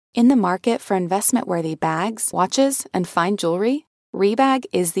In the market for investment-worthy bags, watches, and fine jewelry, Rebag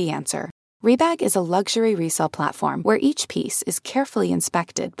is the answer. Rebag is a luxury resale platform where each piece is carefully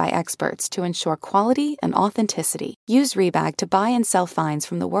inspected by experts to ensure quality and authenticity. Use Rebag to buy and sell finds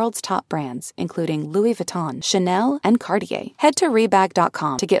from the world's top brands, including Louis Vuitton, Chanel, and Cartier. Head to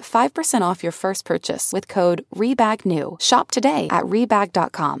Rebag.com to get 5% off your first purchase with code REBAGNEW. Shop today at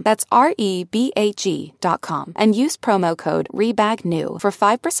Rebag.com. That's REBAG.com. And use promo code REBAGNEW for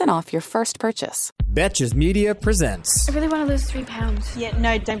 5% off your first purchase. Betches Media presents. I really want to lose 3 pounds. Yeah,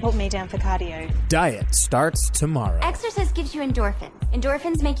 no, don't put me down for cardio. Diet starts tomorrow. Exercise gives you endorphins.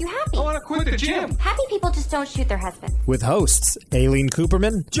 Endorphins make you happy. I want to quit the gym. Happy people just don't shoot their husbands. With hosts Aileen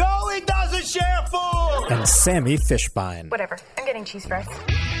Cooperman, Joey doesn't share food. and Sammy Fishbein. Whatever. I'm getting cheese fries.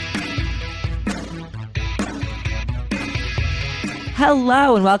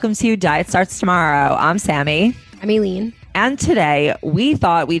 Hello and welcome to Diet Starts Tomorrow. I'm Sammy. I'm Aileen. And today we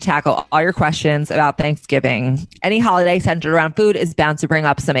thought we'd tackle all your questions about Thanksgiving. Any holiday centered around food is bound to bring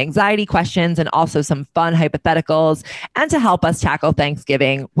up some anxiety questions and also some fun hypotheticals. And to help us tackle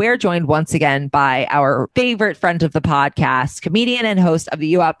Thanksgiving, we're joined once again by our favorite friend of the podcast, comedian and host of the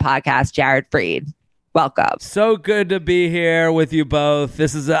U Up podcast, Jared Freed. Welcome. So good to be here with you both.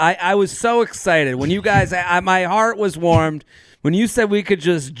 This is I was so excited when you guys. My heart was warmed when you said we could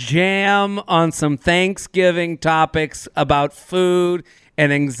just jam on some Thanksgiving topics about food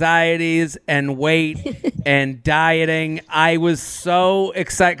and anxieties and weight and dieting. I was so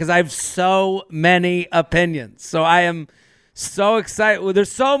excited because I have so many opinions. So I am so excited. Well,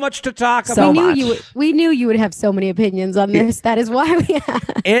 there's so much to talk about. We knew you would have so many opinions on this. That is why we have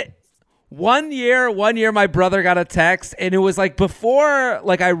it. One year, my brother got a text, and it was like before,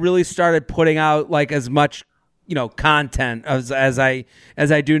 like I really started putting out like as much, content as I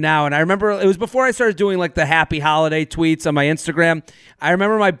do now. And I remember it was before I started doing like the happy holiday tweets on my Instagram. I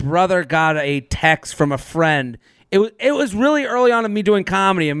remember my brother got a text from a friend. It was really early on in me doing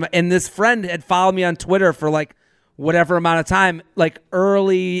comedy, and this friend had followed me on Twitter for like whatever amount of time, like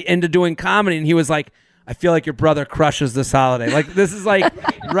early into doing comedy, and he was like, I feel like your brother crushes this holiday. Like this is like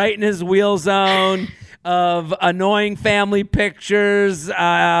right in his wheel zone of annoying family pictures,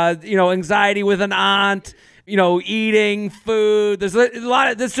 anxiety with an aunt, eating food. There's a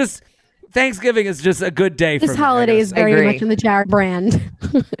lot of this. Just Thanksgiving is just a good day for me. This holiday is very much in the Jared brand.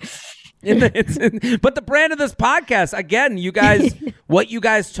 But the brand of this podcast, again, you guys, what you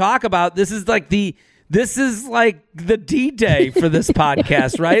guys talk about, this is like the D-Day for this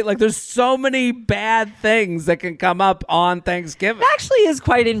podcast, right? Like there's so many bad things that can come up on Thanksgiving. It actually is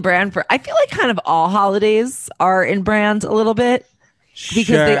quite in brand I feel like kind of all holidays are in brand a little bit because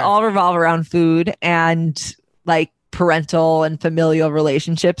they all revolve around food and like parental and familial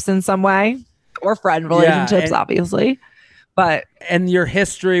relationships in some way, or friend relationships, obviously. And your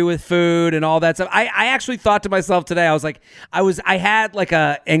history with food and all that stuff. I actually thought to myself today, I was like, I had like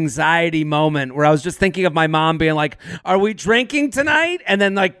a anxiety moment where I was just thinking of my mom being like, are we drinking tonight? And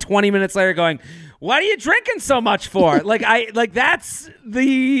then like 20 minutes later going, what are you drinking so much for? That's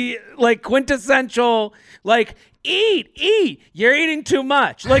the like quintessential, like, eat, you're eating too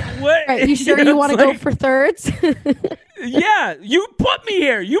much. Like what? Right, you sure you want to go for thirds? Yeah, you put me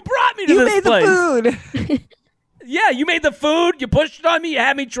here. You brought me to this place. You made the food. Yeah, you made the food. You pushed it on me. You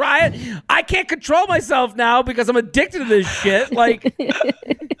had me try it. I can't control myself now because I'm addicted to this shit. Like,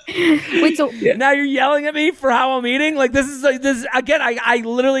 wait, so now you're yelling at me for how I'm eating? Like, this is again. I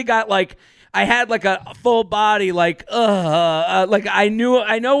literally got like, I had like a full body, like I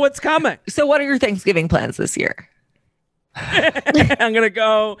know what's coming. So, what are your Thanksgiving plans this year? I'm gonna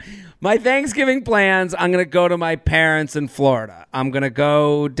go. My Thanksgiving plans. I'm gonna go to my parents in Florida. I'm gonna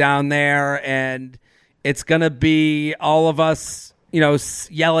go down there and. It's going to be all of us,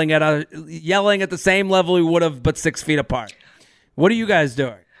 yelling at the same level we would have, but 6 feet apart. What are you guys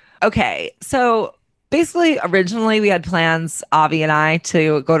doing? Okay. So basically, originally we had plans, Avi and I,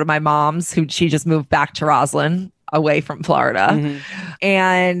 to go to my mom's, she just moved back to Roslyn, away from Florida. Mm-hmm.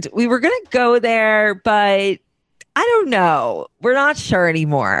 And we were going to go there, but I don't know. We're not sure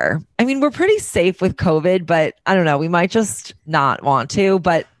anymore. I mean, we're pretty safe with COVID, but I don't know. We might just not want to,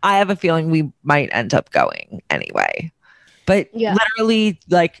 but I have a feeling we might end up going anyway. But literally,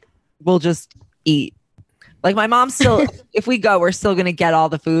 like, we'll just eat. Like my mom still, if we go, we're still going to get all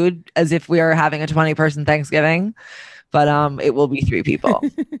the food as if we are having a 20-person Thanksgiving, but it will be 3 people.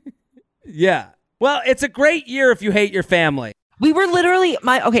 Yeah. Well, it's a great year if you hate your family. We were literally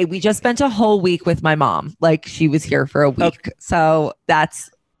we just spent a whole week with my mom. Like she was here for a week. Okay. So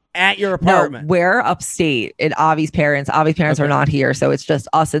that's at your No, apartment? we're upstate at Avi's parents. Avi's parents are not here, so it's just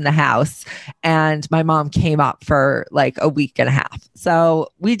us in the house. And my mom came up for like a week and a half. So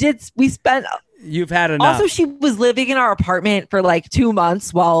we spent. You've had enough. Also, she was living in our apartment for like 2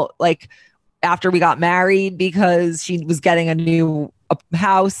 months while like after we got married because she was getting a new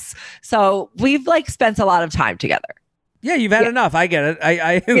house. So we've like spent a lot of time together. Yeah, you've had enough. I get it.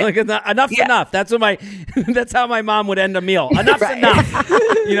 I like enough's enough. That's what that's how my mom would end a meal. Enough's enough.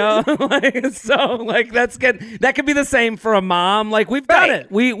 You know, that could be the same for a mom. Like we've done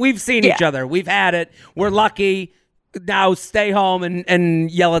it. We've seen each other. We've had it. We're lucky. Now stay home and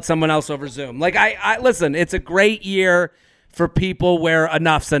yell at someone else over Zoom. Like I listen, it's a great year for people where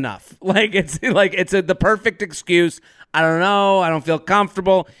enough's enough. Like it's the perfect excuse. I don't know. I don't feel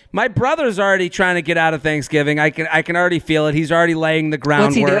comfortable. My brother's already trying to get out of Thanksgiving. I can already feel it. He's already laying the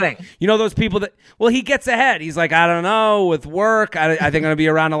groundwork. What's he doing? You know those people that, well, he gets ahead. He's like, I don't know, with work. I think I'm going to be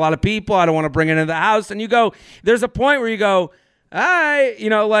around a lot of people. I don't want to bring it into the house. And you go, there's a point where you go,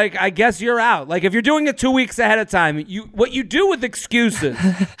 I guess you're out. Like if you're doing it 2 weeks ahead of time, what you do with excuses,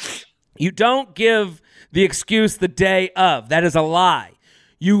 you don't give the excuse the day of. That is a lie.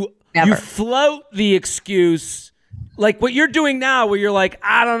 You float the excuse. Like what you're doing now where you're like,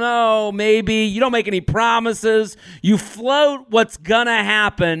 I don't know, maybe. You don't make any promises. You float what's going to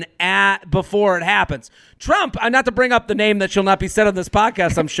happen before it happens. Trump, not to bring up the name that shall not be said on this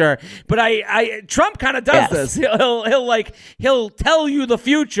podcast, I'm sure, but Trump kind of does this. He'll tell you the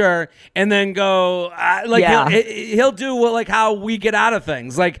future and then go he'll do how we get out of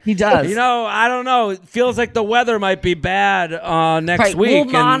things. Like he does. You know, I don't know. It feels like the weather might be bad next week. We'll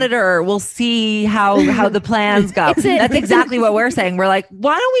monitor. We'll see how the plans go. That's exactly what we're saying. We're like,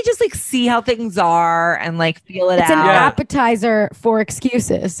 why don't we just see how things are and feel it out? It's an appetizer for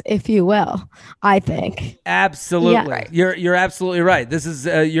excuses, if you will, I think. Absolutely. Yeah. You're absolutely right. This is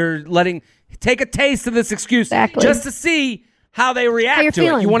take a taste of this excuse just to see how they react to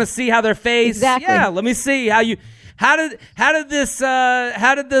it. You want to see how their face. Exactly. Yeah, let me see how did this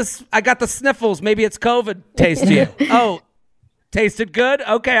I got the sniffles, maybe it's COVID taste to you. Oh, tasted good?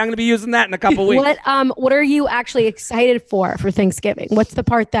 Okay, I'm going to be using that in a couple weeks. What are you actually excited for Thanksgiving? What's the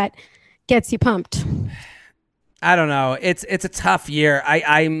part that gets you pumped? I don't know. It's a tough year.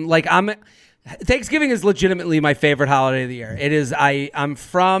 Thanksgiving is legitimately my favorite holiday of the year. It is. I'm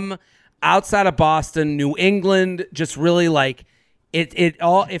from outside of Boston, New England. Just really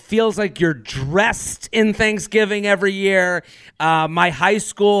it feels like you're dressed in Thanksgiving every year. My high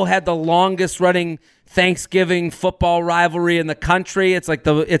school had the longest running Thanksgiving football rivalry in the country. It's like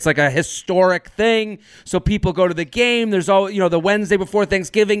a historic thing. So people go to the game. There's the Wednesday before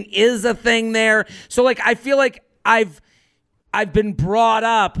Thanksgiving is a thing there. So I feel like I've been brought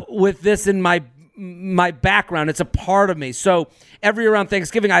up with this in my background. It's a part of me. So every year around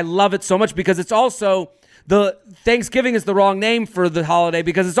Thanksgiving, I love it so much because it's also Thanksgiving is the wrong name for the holiday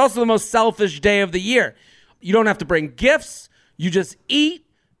because it's also the most selfish day of the year. You don't have to bring gifts. You just eat,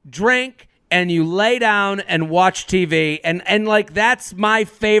 drink, and you lay down and watch TV. And that's my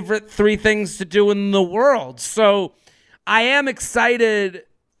favorite 3 things to do in the world. So I am excited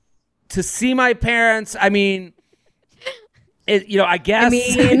to see my parents. I mean, I guess.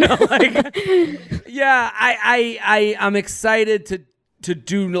 I'm excited to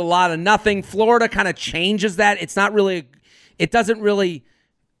do a lot of nothing. Florida kind of changes that. It's not really. It's not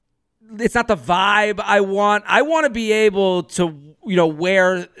the vibe I want. I want to be able to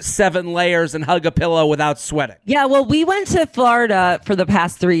wear 7 layers and hug a pillow without sweating. Yeah, well, we went to Florida for the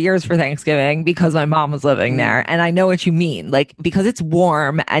past 3 years for Thanksgiving because my mom was living there, and I know what you mean. Because it's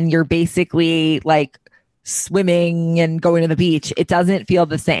warm and you're basically swimming and going to the beach, it doesn't feel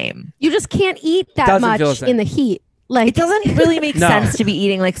the same. You just can't eat that much in the heat. It doesn't really make sense to be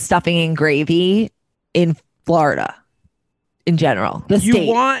eating stuffing and gravy in Florida in general.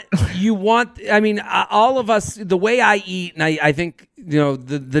 You want I mean, all of us, the way I eat, and I think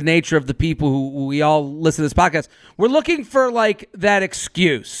the nature of the people who we all listen to this podcast, we're looking for that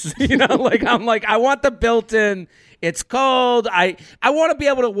excuse. I want the built-in, it's cold, I want to be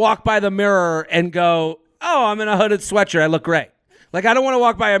able to walk by the mirror and go, oh, I'm in a hooded sweatshirt, I look great. I don't want to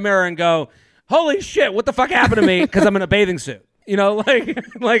walk by a mirror and go, holy shit, what the fuck happened to me because I'm in a bathing suit. Exactly.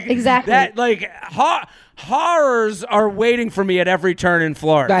 That horrors are waiting for me at every turn in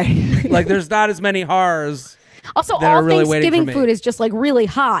Florida. Right. There's not as many horrors. Also, that all are really Thanksgiving food is just really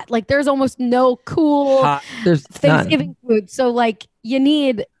hot. There's almost no cool Thanksgiving food. So you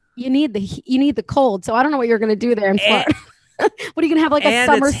need the cold. So I don't know what you're gonna do there in Florida. What are you gonna have a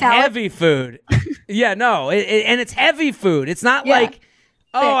summer salad? And heavy food. Yeah, no, and it's heavy food. It's not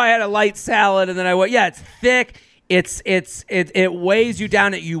I had a light salad and then I went. Yeah, it's thick. it weighs you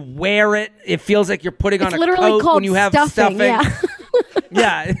down. You wear it. It feels like you're putting on a coat called when you have stuffing. Yeah.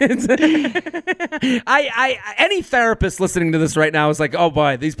 Yeah. Any therapist listening to this right now is like, oh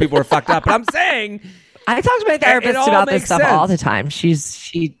boy, these people are fucked up. But I'm saying, I talk to my therapist about this stuff all the time.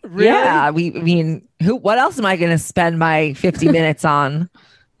 She really? Yeah. What else am I going to spend my 50 minutes on?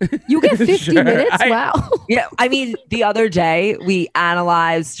 You get 50 minutes? Wow. Yeah. I mean, the other day we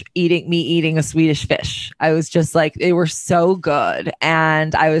analyzed me eating a Swedish fish. I was just like, they were so good.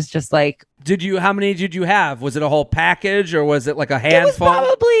 And I was just like, how many did you have? Was it a whole package or was it like a handful? It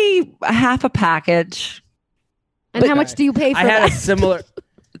was probably half a package. And how much do you pay for that? I had a similar.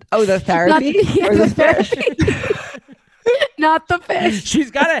 Oh, the therapy or the fish? Not the fish.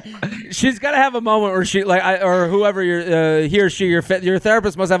 She's gotta have a moment where she or whoever he or she your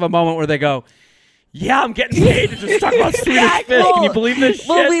therapist must have a moment where they go, yeah, I'm getting paid to just talk about Swedish fish. Can you believe this shit?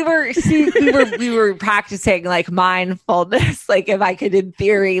 Well, we were practicing like mindfulness, like if I could in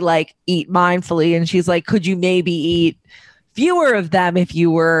theory like eat mindfully, and she's like, could you maybe eat fewer of them if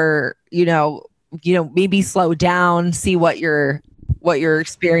you were, maybe slow down, see what you're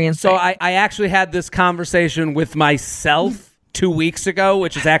experiencing. So I actually had this conversation with myself 2 weeks ago,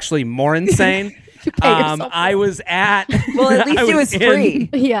 which is actually more insane. I was at at least it was free.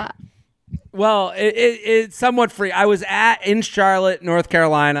 Yeah. Well, it's somewhat free. I was in Charlotte, North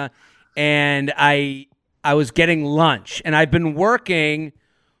Carolina, and I was getting lunch, and I've been working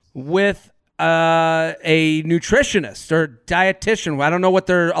with a nutritionist or dietitian. I don't know what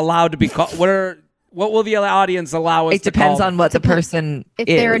they're allowed to be called. What will the audience allow us? It depends on what the person if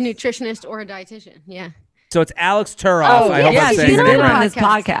is. They're a nutritionist or a dietitian. Yeah. So it's Alex Turoff. I hope I'm saying her name right on this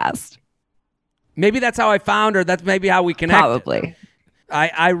podcast. Maybe that's how I found her. That's maybe how we connected. Probably.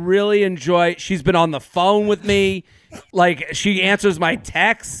 I really enjoy. She's been on the phone with me. Like, she answers my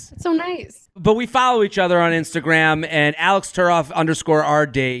texts. That's so nice. But we follow each other on Instagram and Alex Turoff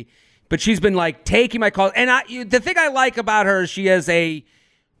 _RD. But she's been like taking my calls. And the thing I like about her is she has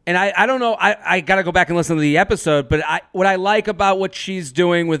and I don't know, I got to go back and listen to the episode, but what I like about what she's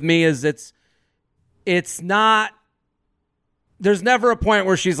doing with me is it's not, there's never a point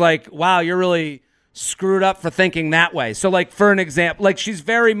where she's like, wow, you're really screwed up for thinking that way. So like, for an example, like she's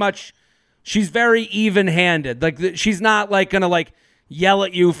very even-handed. Like she's not like going to like yell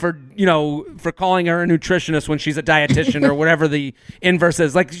at you for calling her a nutritionist when she's a dietitian or whatever the inverse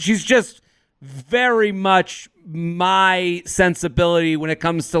is. Like she's just very much my sensibility when it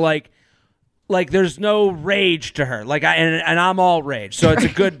comes to like there's no rage to her. Like and I'm all rage. So it's a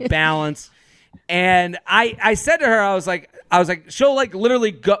good balance. And I said to her, I was like, she'll like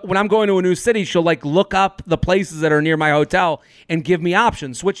literally go, when I'm going to a new city, she'll like look up the places that are near my hotel and give me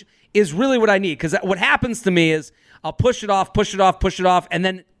options, which is really what I need. Because what happens to me is I'll push it off. And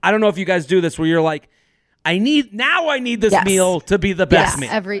then I don't know if you guys do this where you're like, I need this meal to be the best meal.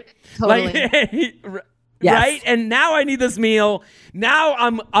 Totally. Right? And now I need this meal. Now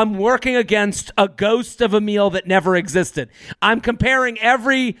I'm working against a ghost of a meal that never existed. I'm comparing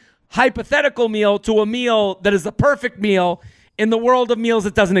every hypothetical meal to a meal that is the perfect meal in the world of meals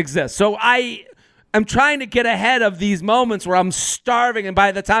that doesn't exist. So I'm trying to get ahead of these moments where I'm starving, and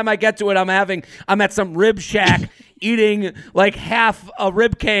by the time I get to it, I'm at some rib shack eating like half a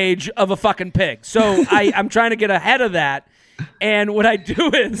rib cage of a fucking pig. So I'm trying to get ahead of that. And what I do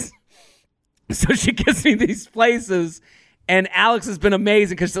is, so she gives me these places, and Alex has been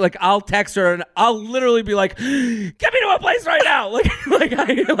amazing because like I'll text her and I'll literally be like, "Get me to a place right now!" Like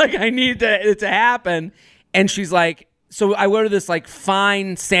I need it to happen. And she's like, so I go to this like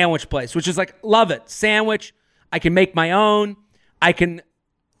fine sandwich place, which is like, love it, sandwich. I can make my own. I can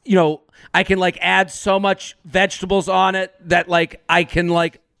like add so much vegetables on it that like I can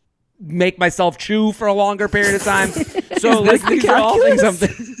like make myself chew for a longer period of time. So like these are all things I'm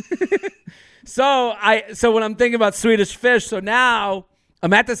thinking. So when I'm thinking about Swedish fish, so now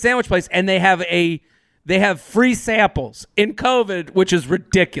I'm at the sandwich place and they have free samples in COVID, which is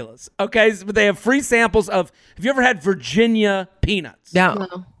ridiculous. Okay, but they have free samples of. Have you ever had Virginia peanuts?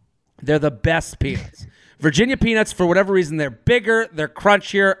 No. They're the best peanuts. Virginia peanuts, for whatever reason, they're bigger, they're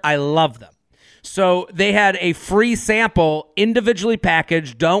crunchier. I love them. So they had a free sample, individually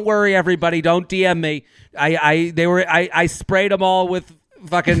packaged. Don't worry, everybody. Don't DM me. I sprayed them all with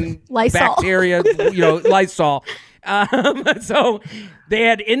fucking Lysol. Bacteria, Lysol. So they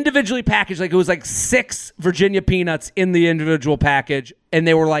had individually packaged, like it was like 6 Virginia peanuts in the individual package, and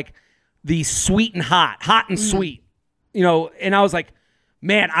they were like the sweet and hot and sweet, and I was like,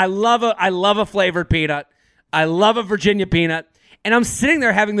 man, I love a flavored peanut. I love a Virginia peanut. And I'm sitting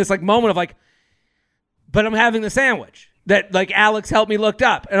there having this like moment of like, but I'm having the sandwich that like Alex helped me look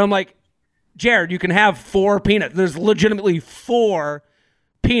up. And I'm like, Jared, you can have 4 peanuts. There's legitimately 4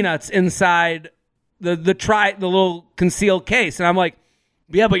 peanuts inside the little concealed case. And I'm like,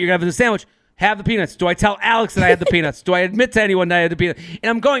 yeah, but you're going to have the sandwich. Have the peanuts. Do I tell Alex that I had the peanuts? Do I admit to anyone that I had the peanuts?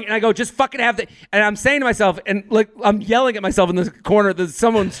 And I go, just fucking have the, and I'm saying to myself, and like, I'm yelling at myself in the corner that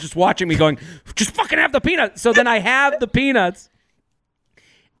someone's just watching me going, just fucking have the peanuts. So then I have the peanuts.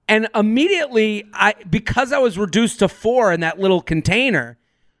 And immediately, because I was reduced to 4 in that little container,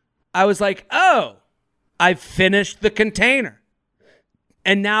 I was like, oh, I've finished the container.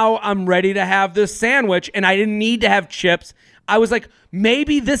 And now I'm ready to have this sandwich, and I didn't need to have chips. I was like,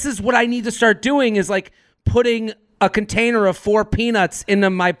 maybe this is what I need to start doing, is like putting a container of 4 peanuts into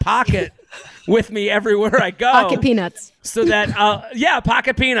my pocket with me everywhere I go. Pocket peanuts. So that,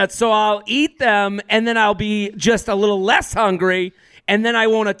 pocket peanuts. So I'll eat them, and then I'll be just a little less hungry, and then I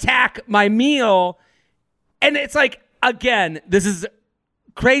won't attack my meal. And it's like, again, this is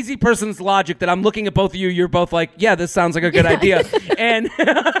crazy person's logic that I'm looking at both of you. You're both like, yeah, this sounds like a good idea. And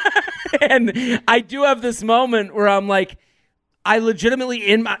and I do have this moment where I'm like, I legitimately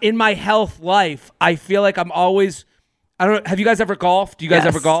in my health life, I feel like I'm always, I don't know, have you guys ever golfed? Do you guys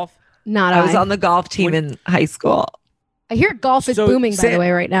ever golf? I was on the golf team in high school. I hear golf is booming, by the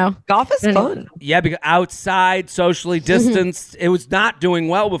way, right now. Golf is fun. Yeah, because outside, socially distanced, it was not doing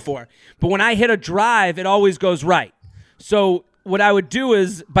well before. But when I hit a drive, it always goes right. So what I would do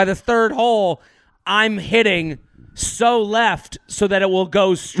is, by the 3rd hole, I'm hitting so left so that it will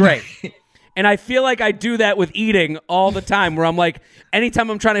go straight. And I feel like I do that with eating all the time, where I'm like, anytime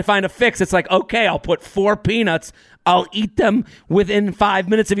I'm trying to find a fix, it's like, okay, I'll put 4 peanuts. I'll eat them within 5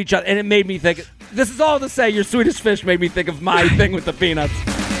 minutes of each other. And it made me think, this is all to say, your Swedish Fish made me think of my thing with the peanuts.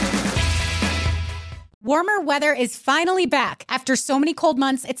 Warmer weather is finally back. After so many cold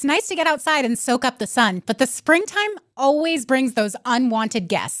months, it's nice to get outside and soak up the sun. But the springtime always brings those unwanted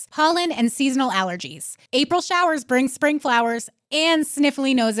guests, pollen and seasonal allergies. April showers bring spring flowers and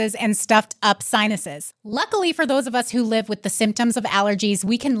sniffly noses and stuffed up sinuses. Luckily for those of us who live with the symptoms of allergies,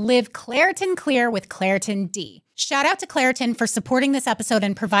 we can live Claritin Clear with Claritin D. Shout out to Claritin for supporting this episode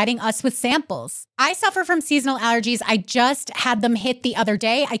and providing us with samples. I suffer from seasonal allergies. I just had them hit the other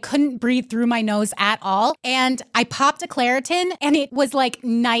day. I couldn't breathe through my nose at all. And I popped a Claritin and it was like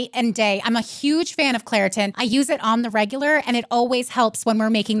night and day. I'm a huge fan of Claritin. I use it on the regular and it always helps when we're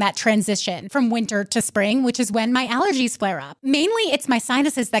making that transition from winter to spring, which is when my allergies flare up. Mainly it's my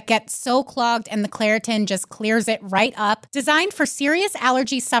sinuses that get so clogged and the Claritin just clears it right up. Designed for serious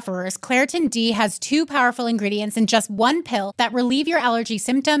allergy sufferers, Claritin D has 2 powerful ingredients in just 1 pill that relieve your allergy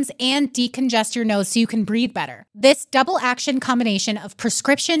symptoms and decongest your nose so you can breathe better. This double action combination of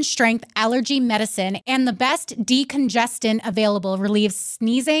prescription strength allergy medicine and the best decongestant available relieves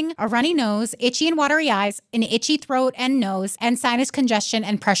sneezing, a runny nose, itchy and watery eyes, an itchy throat and nose, and sinus congestion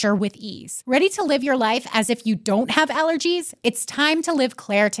and pressure with ease. Ready to live your life as if you don't have allergies? It's time to live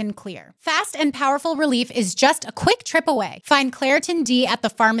Claritin Clear. Fast and powerful relief is just a quick trip away. Find Claritin D at the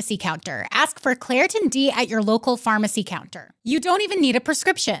pharmacy counter. Ask for Claritin D at your local pharmacy counter. You don't even need a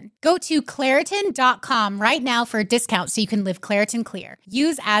prescription. Go to Claritin.com right now for a discount so you can live Claritin Clear.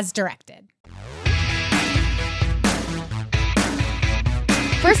 Use as directed.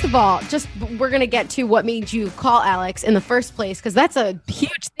 First of all, we're going to get to what made you call Alex in the first place, because that's a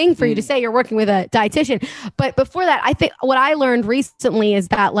huge thing for you to say you're working with a dietitian. But before that, I think what I learned recently is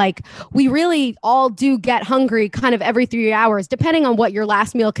that like we really all do get hungry kind of every 3 hours, depending on what your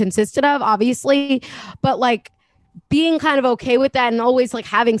last meal consisted of, obviously. But like being kind of okay with that and always like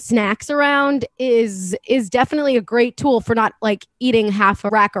having snacks around is definitely a great tool for not like eating half a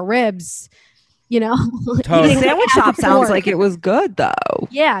rack of ribs. You know, totally. Sandwich shop sounds like it was good, though.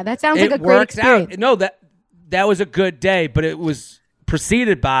 Yeah, that sounds like a great experience. No, that was a good day, but it was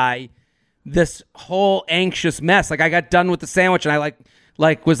preceded by this whole anxious mess. Like I got done with the sandwich, and I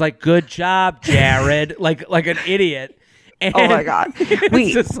was like, "Good job, Jared," like an idiot. And oh my God.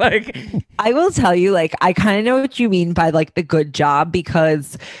 It's just like, I will tell you, like, I kind of know what you mean by like the good job,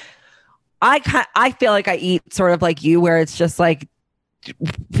 because I feel like I eat sort of like you, where it's just like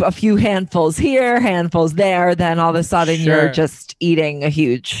a few handfuls here, handfuls there, then all of a sudden you're just eating a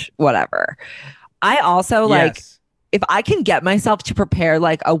huge whatever. I also like, if I can get myself to prepare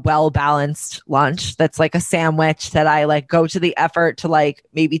like a well-balanced lunch that's like a sandwich, that I like go to the effort to like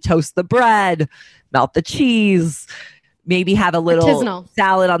maybe toast the bread, melt the cheese, maybe have a little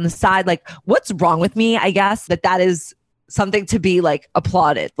salad on the side. Like, what's wrong with me? I guess that is something to be like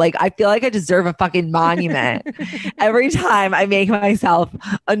applauded. Like, I feel like I deserve a fucking monument every time I make myself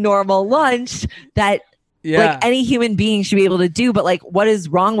a normal lunch that like any human being should be able to do. But like, what is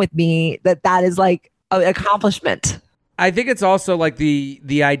wrong with me that is like an accomplishment? I think it's also like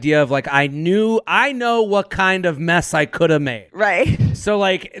the idea of like I know what kind of mess I could have made. Right. So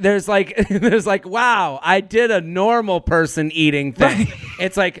like there's like wow, I did a normal person eating thing. Right.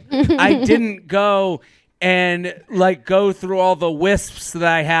 It's like I didn't go and like go through all the wisps that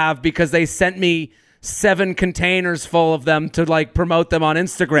I have because they sent me 7 containers full of them to like promote them on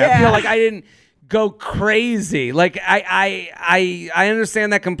Instagram. Yeah. You know, like I didn't go crazy. Like I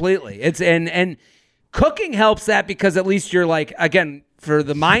understand that completely. It's and cooking helps that because at least you're like, again, for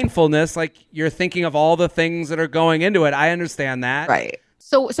the mindfulness, like you're thinking of all the things that are going into it. I understand that. Right.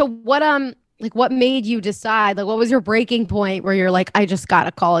 So what like what made you decide? Like what was your breaking point where you're like, I just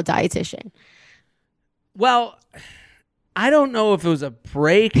gotta call a dietitian? Well, I don't know if it was a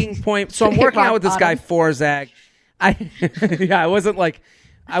breaking point. So I'm working out with this guy Forzak. I wasn't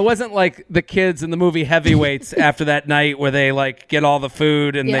like the kids in the movie Heavyweights after that night where they like get all the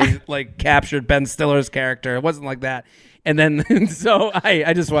food and they like captured Ben Stiller's character. It wasn't like that. And then so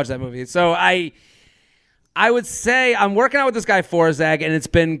I just watched that movie. So I would say I'm working out with this guy Forzak, and it's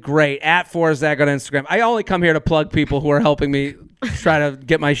been great. At Forzak on Instagram. I only come here to plug people who are helping me try to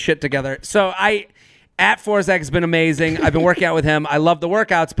get my shit together. So at Forzak has been amazing. I've been working out with him. I love the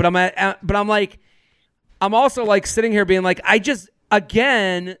workouts, but I'm also like sitting here being like,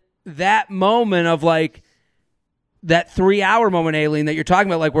 again, that moment of like that 3-hour moment, Aileen, that you're talking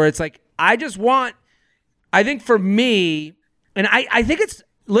about, like where it's like, I think for me, and I think it's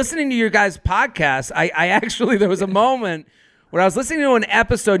listening to your guys' podcast. I actually, there was a moment where I was listening to an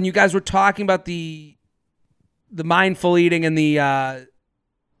episode and you guys were talking about the mindful eating and the,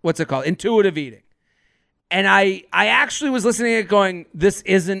 what's it called? Intuitive eating. And I actually was listening to it going, this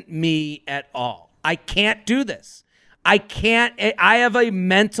isn't me at all. I can't do this. I have a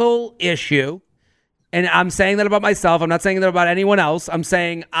mental issue, and I'm saying that about myself. I'm not saying that about anyone else. I'm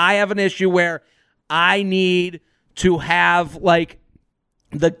saying I have an issue where I need to have like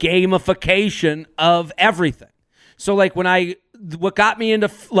the gamification of everything. So like what got me into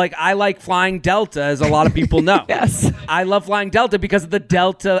like, I like flying Delta, as a lot of people know. Yes. I love flying Delta because of the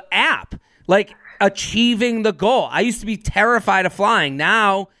Delta app. Like achieving the goal. I used to be terrified of flying.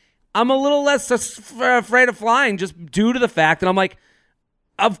 Now I'm a little less afraid of flying just due to the fact that I'm like,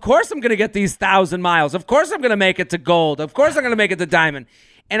 of course I'm going to get these 1,000 miles. Of course I'm going to make it to gold. Of course I'm going to make it to diamond.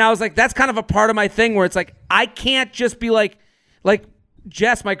 And I was like, that's kind of a part of my thing where it's like, I can't just be like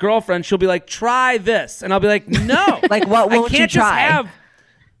Jess, my girlfriend, she'll be like, try this. And I'll be like, no. Like, what won't you try? I can't just have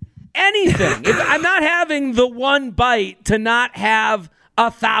anything. If I'm not having the one bite to not have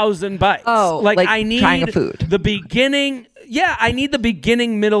 1,000 bites. Oh, like I need trying a food. The beginning. Yeah, I need the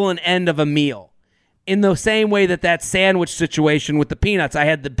beginning, middle, and end of a meal. In the same way that sandwich situation with the peanuts. I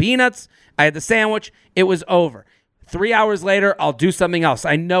had the peanuts, I had the sandwich, it was over. 3 hours later, I'll do something else.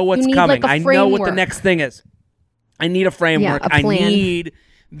 I know what's coming. Like I know what the next thing is. I need a framework. Yeah, a plan. I need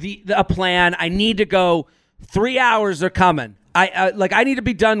a plan. I need to go, 3 hours are coming. I need to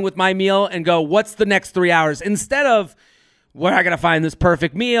be done with my meal and go, what's the next 3 hours? Instead of, where I got to find this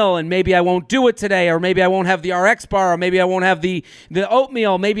perfect meal, and maybe I won't do it today, or maybe I won't have the RX bar, or maybe I won't have the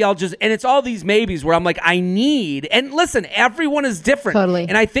oatmeal, maybe I'll just, and it's all these maybes where I'm like, I need, and listen, everyone is different. Totally.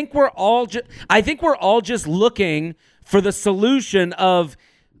 And I think we're all just looking for the solution of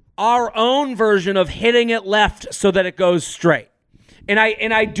our own version of hitting it left so that it goes straight. And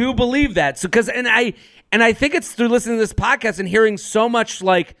I do believe that. So, and I think it's through listening to this podcast and hearing so much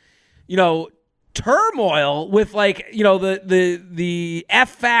like, you know, turmoil with like, you know, the F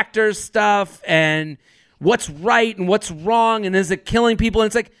factor stuff and what's right and what's wrong and is it killing people? And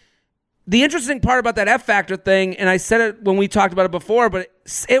it's like the interesting part about that F factor thing, and I said it when we talked about it before, but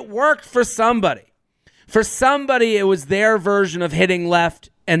it worked for somebody. For somebody, it was their version of hitting left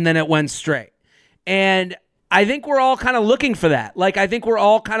and then it went straight. And I think we're all kind of looking for that. Like, I think we're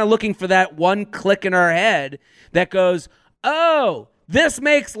all kind of looking for that one click in our head that goes, oh, this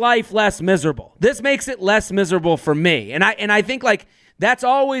makes life less miserable. This makes it less miserable for me. And I think like that's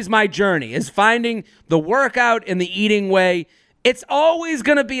always my journey, is finding the workout and the eating way. It's always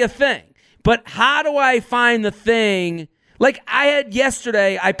going to be a thing. But how do I find the thing? Like I had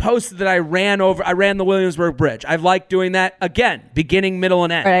yesterday, I posted that I ran the Williamsburg Bridge. I like doing that. Again, beginning, middle,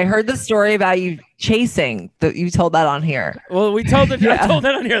 and end. Right, I heard the story about you chasing. You told that on here. Well, I told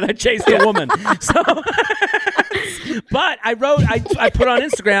that on here that I chased a woman. So, but I put on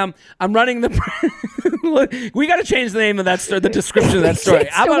Instagram, I'm running the, we got to change the name of that story, the description of that story.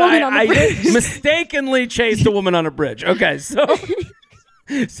 I mistakenly chased a woman on a bridge. Okay, so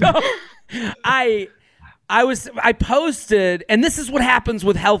I posted, and this is what happens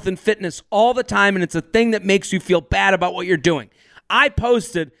with health and fitness all the time, and it's a thing that makes you feel bad about what you're doing. I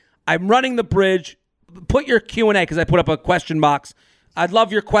posted, I'm running the bridge, put your Q&A, because I put up a question box. I'd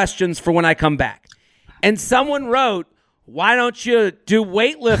love your questions for when I come back. And someone wrote, why don't you do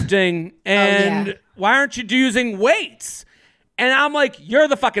weightlifting and why aren't you using weights? And I'm like, you're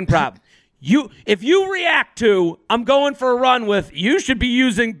the fucking problem. If you react to, I'm going for a run with, you should be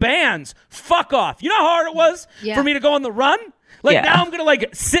using bands. Fuck off. You know how hard it was for me to go on the run? Now I'm going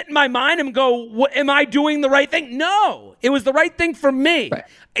to sit in my mind and go, am I doing the right thing? No, it was the right thing for me. Right.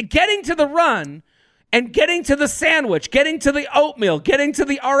 Getting to the run and getting to the sandwich, getting to the oatmeal, getting to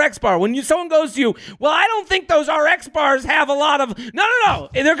the RX bar. When someone goes to you, well, I don't think those RX bars have a lot of... No.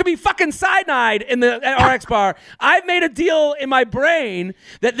 There could be fucking cyanide in the RX bar. I've made a deal in my brain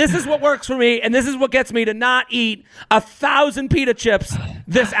that this is what works for me, and this is what gets me to not eat 1,000 pita chips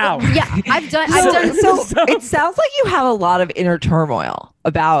this hour. Yeah, I've done. So it sounds like you have a lot of inner turmoil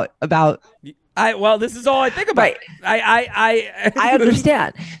about. This is all I think about. Right. I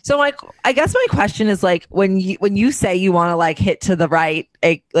understand. So I guess my question is when you say you want to hit to the right,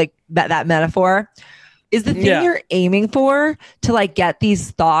 that metaphor, is the thing you're aiming for to get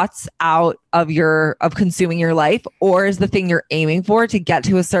these thoughts out of consuming your life, or is the thing you're aiming for to get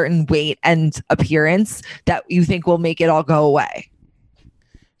to a certain weight and appearance that you think will make it all go away?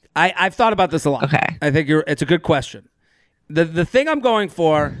 I've thought about this a lot. Okay. I think it's a good question. The thing I'm going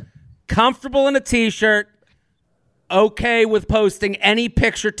for, comfortable in a t-shirt, okay with posting any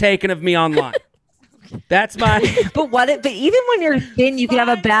picture taken of me online. That's my... But even when you're thin, you can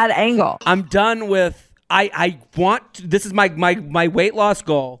have a bad angle. I'm done with... I want... This is my weight loss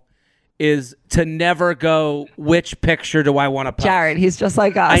goal, is to never go, which picture do I want to post? Jared, he's just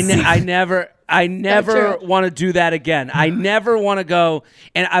like us. I never want to do that again. I never want to go,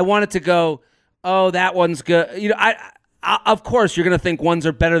 and I want it to go, oh, that one's good. Of course, you're going to think ones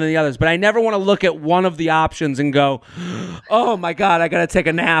are better than the others, but I never want to look at one of the options and go, oh my God, I got to take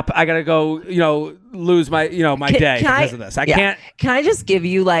a nap. I got to go, lose my, my day because of this. I can't. Can I just give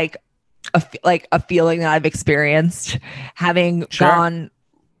you a feeling that I've experienced having gone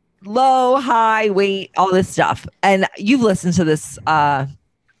low, high, weight, all this stuff. And you've listened to this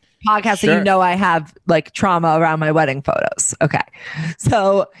podcast, so I have trauma around my wedding photos. Okay.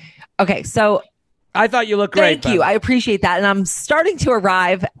 So I thought you looked great. Thank you. I appreciate that. And I'm starting to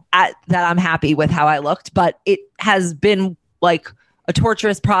arrive at that. I'm happy with how I looked, but it has been a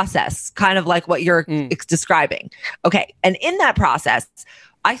torturous process, kind of like what you're describing. Okay. And in that process,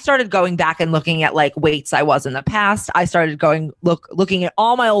 I started going back and looking at weights I was in the past. I started looking at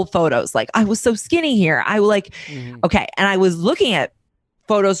all my old photos. I was so skinny here. Okay. And I was looking at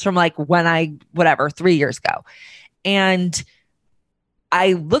photos from when 3 years ago. And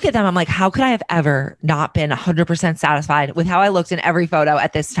I look at them, I'm like, how could I have ever not been 100% satisfied with how I looked in every photo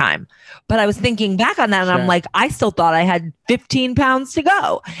at this time? But I was thinking back on that and I'm like, I still thought I had 15 pounds to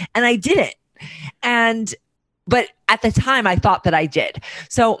go and I didn't. But at the time I thought that I did.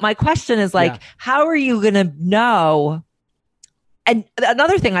 So my question is how are you going to know? And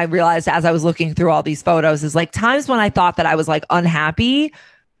another thing I realized as I was looking through all these photos is times when I thought that I was unhappy,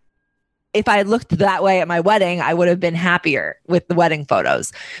 if I had looked that way at my wedding, I would have been happier with the wedding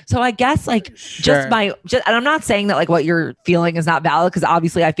photos. So I guess and I'm not saying that what you're feeling is not valid, because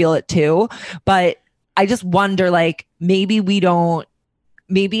obviously I feel it too, but I just wonder maybe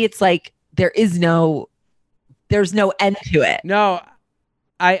it's there's no end to it. No,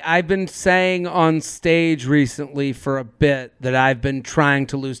 I've been saying on stage recently for a bit that I've been trying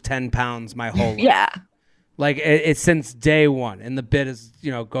to lose 10 pounds my whole life. Yeah. It's since day one, and the bit is,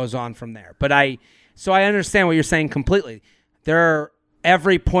 goes on from there. But I understand what you're saying completely. There are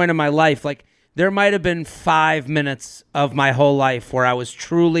every point of my life, there might have been 5 minutes of my whole life where I was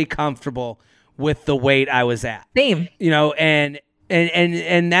truly comfortable with the weight I was at. Same. And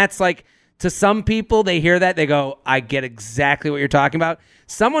that's to some people, they hear that, they go, I get exactly what you're talking about.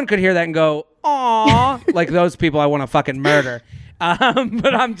 Someone could hear that and go, aw, those people I want to fucking murder.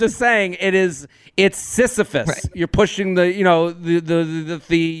 But I'm just saying it's Sisyphus. Right. You're pushing the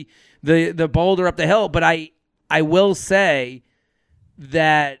boulder up the hill. But I will say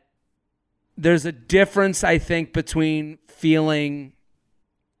that there's a difference, I think, between feeling,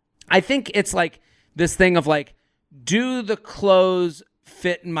 I think it's this thing of do the clothes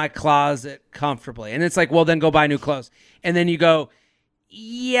fit in my closet comfortably? And it's well, then go buy new clothes. And then you go,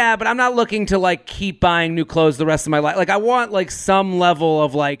 yeah, but I'm not looking to keep buying new clothes the rest of my life. I want some level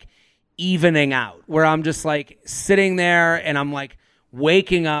of evening out where I'm just sitting there and I'm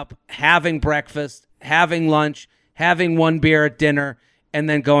waking up, having breakfast, having lunch, having one beer at dinner, and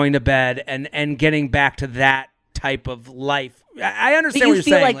then going to bed and getting back to that type of life. I understand what you're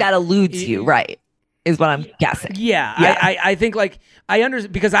saying. You feel that eludes you, right? is what I'm guessing. Yeah. I think like I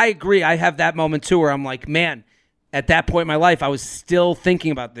understand, because I agree. I have that moment too where I'm like, man, at that point in my life, I was still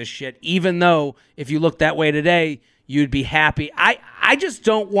thinking about this shit, even though if you look that way today, you'd be happy. I just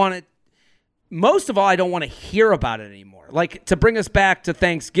don't want to, most of all, I don't want to hear about it anymore. Like, to bring us back to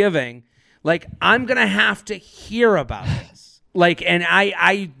Thanksgiving, like, I'm going to have to hear about this. Like, and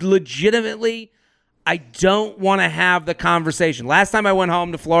I legitimately, I don't want to have the conversation. Last time I went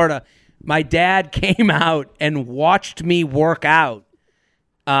home to Florida, my dad came out and watched me work out.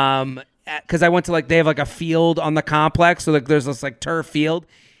 Because I went to, like, they have like a field on the complex, so like there's this like turf field,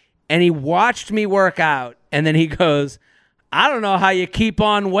 and he watched me work out, and then he goes, I don't know how you keep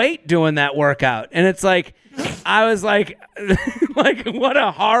on weight doing that workout. And it's like, I was like, like, what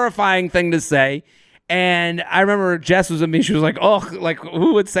a horrifying thing to say. And I remember Jess was with me, she was like, oh, like,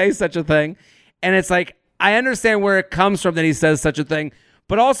 who would say such a thing? And it's like, I understand where it comes from that he says such a thing,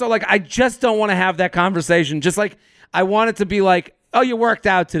 but also, like, I just don't want to have that conversation. Just like, I want it to be like, oh, you worked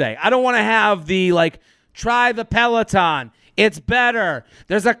out today. I don't want to have the, like, try the Peloton. It's better.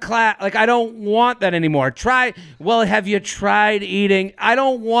 There's a class. Like, I don't want that anymore. Well, have you tried eating? I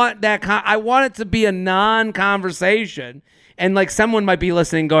don't want that. I want it to be a non-conversation. And, like, someone might be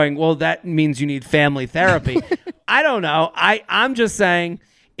listening going, well, that means you need family therapy. I don't know. I'm just saying,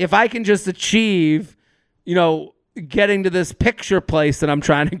 if I can just achieve, you know, getting to this picture place that I'm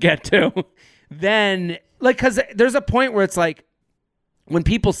trying to get to, then, like, because there's a point where it's like, when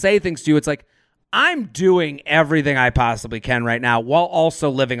people say things to you, it's like, I'm doing everything I possibly can right now while also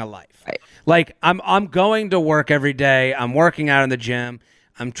living a life. Right. Like, I'm going to work every day. I'm working out in the gym.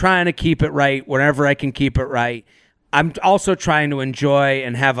 I'm trying to keep it right whenever I can keep it right. I'm also trying to enjoy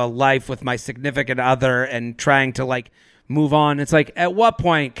and have a life with my significant other and trying to, like, move on. It's like, at what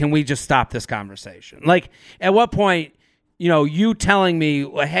point can we just stop this conversation? Like, at what point, you know, you telling me,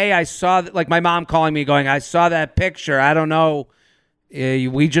 hey, I saw that, like, my mom calling me going, I saw that picture. I don't know.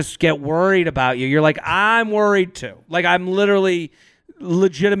 We just get worried about you. You're like, I'm worried too. Like, I'm literally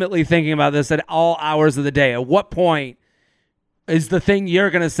legitimately thinking about this at all hours of the day. At what point is the thing you're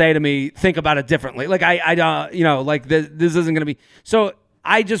going to say to me, think about it differently? Like, I don't, you know, like, this isn't going to be. So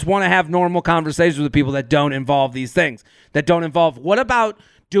I just want to have normal conversations with people that don't involve these things, that don't involve, what about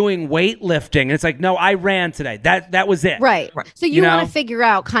doing weightlifting? And it's like, no, I ran today. That was it. Right. So you want to figure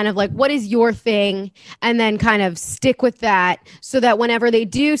out kind of like, what is your thing, and then kind of stick with that so that whenever they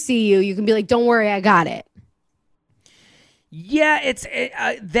do see you, you can be like, don't worry, I got it. Yeah, it's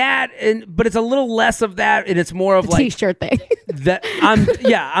that, but it's a little less of that, and it's more of the like t-shirt thing. That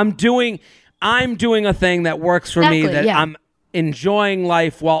I'm doing a thing that works for me, that I'm enjoying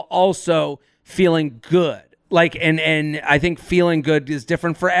life while also feeling good. Like, and I think feeling good is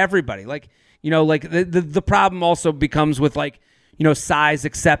different for everybody. Like, you know, like the problem also becomes with, like, you know, size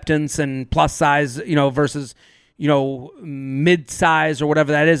acceptance and plus size, you know, versus, you know, mid size or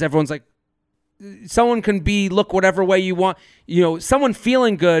whatever that is. Everyone's like, someone can look whatever way you want. You know, someone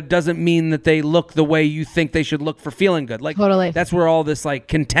feeling good doesn't mean that they look the way you think they should look for feeling good. Like, totally. That's where all this, like,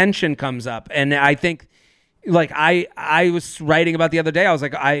 contention comes up. And I think, like, I was writing about the other day, I was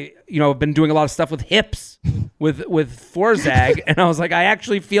like, I've been doing a lot of stuff with hips with Forzag, and I was like, I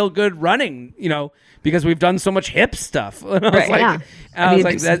actually feel good running, you know, because we've done so much hip stuff. And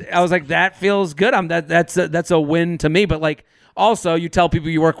I was like, that feels good. That's a win to me. But, like, also, you tell people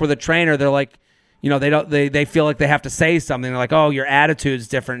you work with a trainer, they're like, you know, they feel like they have to say something. They're like, oh, your attitude's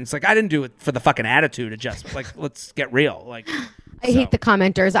different. It's like, I didn't do it for the fucking attitude adjustment. Like, let's get real. Like, I hate the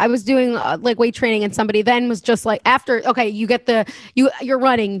commenters. I was doing like weight training, and somebody then was just like, after, okay, you get you're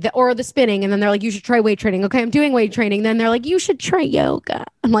running the spinning, and then they're like, you should try weight training. Okay, I'm doing weight training. Then they're like, you should try yoga.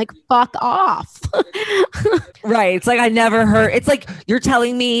 I'm like, fuck off. Right. It's like, I never heard. It's like, you're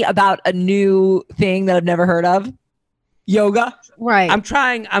telling me about a new thing that I've never heard of. Yoga. Right. I'm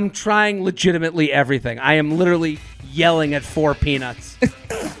trying legitimately everything. I am literally yelling at 4 peanuts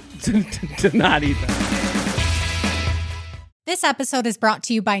to not eat them. This episode is brought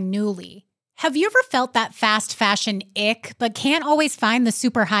to you by Nuuly. Have you ever felt that fast fashion ick, but can't always find the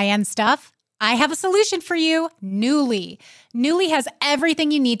super high-end stuff? I have a solution for you, Nuuly. Nuuly has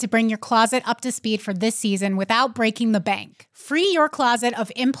everything you need to bring your closet up to speed for this season without breaking the bank. Free your closet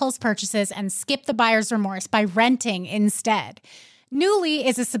of impulse purchases and skip the buyer's remorse by renting instead. Nuuly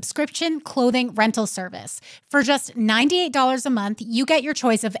is a subscription clothing rental service. For just $98 a month, you get your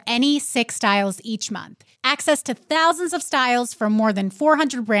choice of any 6 styles each month. Access to thousands of styles from more than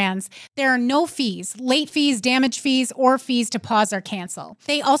 400 brands. There are no fees, late fees, damage fees, or fees to pause or cancel.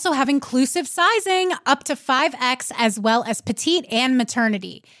 They also have inclusive sizing up to 5X, as well as petite and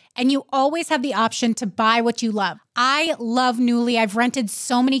maternity. And you always have the option to buy what you love. I love Nuuly. I've rented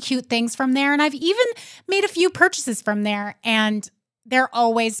so many cute things from there, and I've even made a few purchases from there, and they're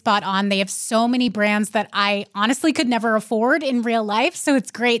always spot on. They have so many brands that I honestly could never afford in real life, so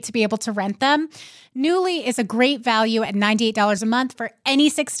it's great to be able to rent them. Nuuly is a great value at $98 a month for any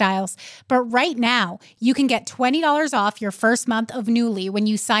 6 styles. But right now, you can get $20 off your first month of Nuuly when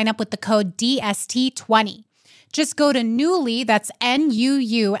you sign up with the code DST20. Just go to Nuuly, that's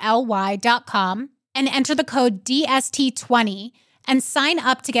NUULY.com, and enter the code DST20 and sign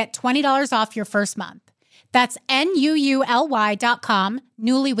up to get $20 off your first month. That's NUULY.com,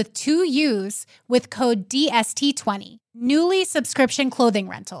 Nuuly with 2 U's, with code DST20. Nuuly subscription clothing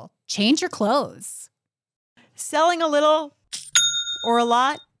rental. Change your clothes. Selling a little or a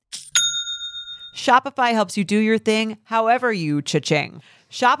lot? Shopify helps you do your thing however you cha-ching.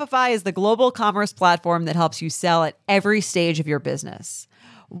 Shopify is the global commerce platform that helps you sell at every stage of your business.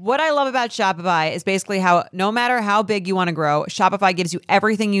 What I love about Shopify is basically how no matter how big you want to grow, Shopify gives you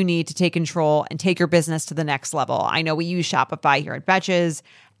everything you need to take control and take your business to the next level. I know we use Shopify here at Betches,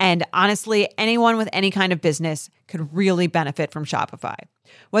 and honestly, anyone with any kind of business could really benefit from Shopify.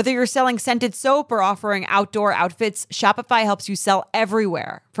 Whether you're selling scented soap or offering outdoor outfits, Shopify helps you sell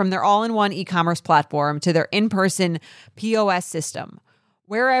everywhere, from their all-in-one e-commerce platform to their in-person POS system.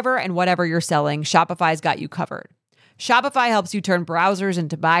 Wherever and whatever you're selling, Shopify's got you covered. Shopify helps you turn browsers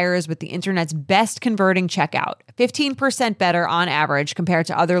into buyers with the internet's best converting checkout, 15% better on average compared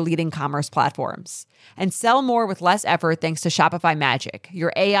to other leading commerce platforms. And sell more with less effort thanks to Shopify Magic,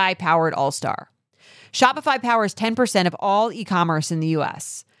 your AI-powered all-star. Shopify powers 10% of all e-commerce in the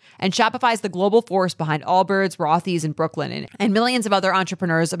U.S., and Shopify is the global force behind Allbirds, Rothy's, and Brooklinen, and millions of other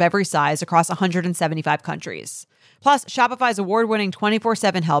entrepreneurs of every size across 175 countries. Plus, Shopify's award-winning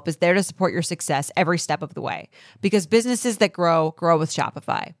 24/7 help is there to support your success every step of the way, because businesses that grow, grow with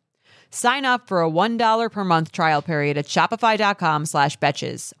Shopify. Sign up for a $1 per month trial period at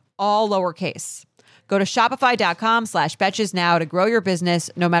shopify.com/betches, all lowercase. Go to shopify.com/betches now to grow your business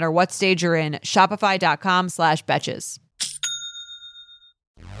no matter what stage you're in. Shopify.com/betches.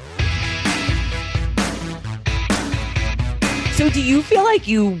 So do you feel like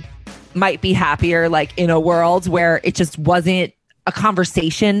you might be happier like in a world where it just wasn't a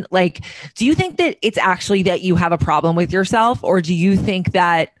conversation? Like, do you think that it's actually that you have a problem with yourself, or do you think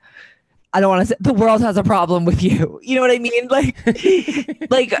that, I don't want to say, the world has a problem with you? You know what I mean? Like,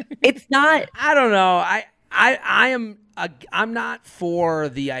 like it's not. I don't know. I'm not for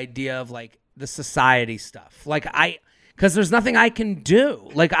the idea of like the society stuff. Like because there's nothing I can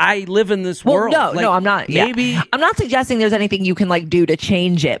do. Like I live in this world. No, like, no, I'm not. Maybe I'm not suggesting there's anything you can like do to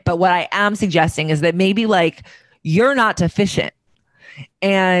change it. But what I am suggesting is that maybe like you're not deficient,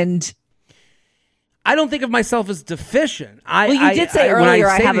 and I don't think of myself as deficient. You did say earlier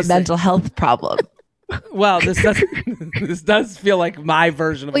I have a mental health problem. Well, this does feel like my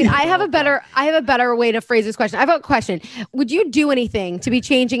version of. Wait, I have a better way to phrase this question. I have a question. Would you do anything to be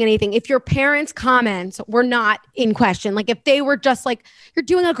changing anything if your parents' comments were not in question? Like if they were just like, "You're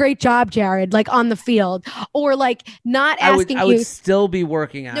doing a great job, Jared," like on the field, or like not asking you. I would still be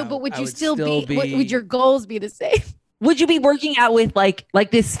working out. No, but would you still be? Would your goals be the same? Would you be working out with like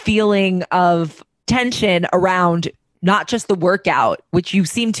this feeling of tension around not just the workout, which you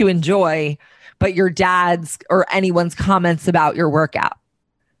seem to enjoy, but your dad's or anyone's comments about your workout?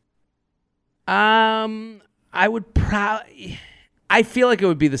 I feel like it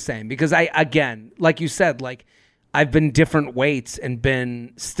would be the same because again, like you said, like I've been different weights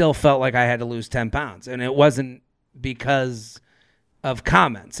and still felt like I had to lose 10 pounds. And it wasn't because of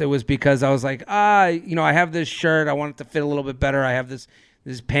comments. It was because I was like, I have this shirt. I want it to fit a little bit better. I have this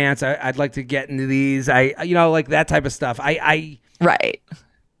pants. I'd like to get into these. Like that type of stuff. Right.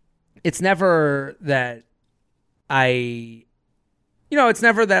 It's never that it's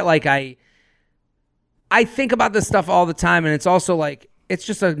never that like I think about this stuff all the time, and it's also like it's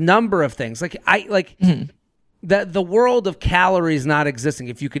just a number of things. Like the world of calories not existing.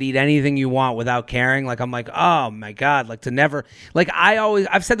 If you could eat anything you want without caring, like I'm like, oh my God, like to never like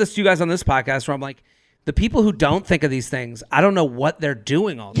I've said this to you guys on this podcast where I'm like, the people who don't think of these things, I don't know what they're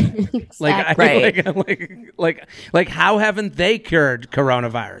doing all day. Like how haven't they cured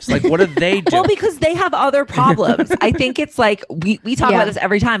coronavirus? Like what do they do? Well, because they have other problems. I think it's like we talk about this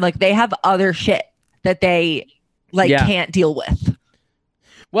every time. Like they have other shit that they can't deal with.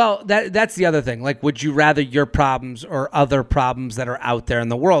 Well, that's the other thing. Like, would you rather your problems or other problems that are out there in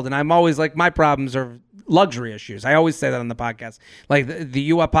the world? And I'm always like, my problems are luxury issues. I always say that on the podcast. Like the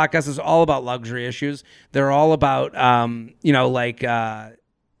UUP podcast is all about luxury issues. They're all about,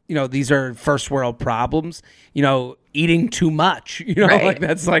 these are first world problems, eating too much, Right. like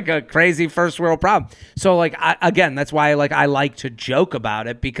that's like a crazy first world problem. So like, again, that's why I like to joke about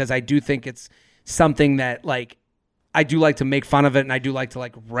it, because I do think it's something that like, I do like to make fun of it, and I do like to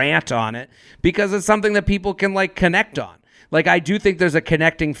like rant on it, because it's something that people can like connect on. Like, I do think there's a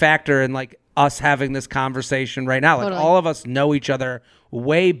connecting factor in like us having this conversation right now. Like Totally. all of us know each other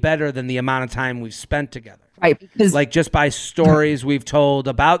way better than the amount of time we've spent together. Right. Because Like just by stories we've told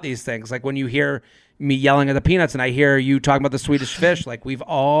about these things. Like when you hear me yelling at the peanuts and I hear you talking about the Swedish fish, like we've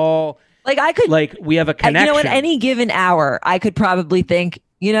all like I could like we have a connection. at any given hour, I could probably think,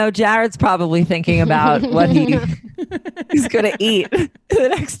 Jared's probably thinking about what he's going to eat in the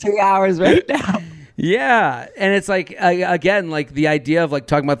next 3 hours right now. Yeah. And it's like, again, like the idea of like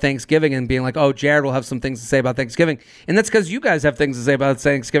talking about Thanksgiving and being like, oh, Jared will have some things to say about Thanksgiving. And that's because you guys have things to say about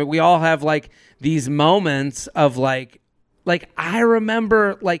Thanksgiving. We all have like these moments of like I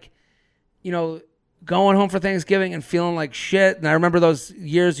remember like, going home for Thanksgiving and feeling like shit. And I remember those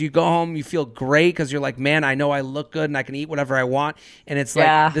years you go home, you feel great because you're like, man, I know I look good and I can eat whatever I want. And it's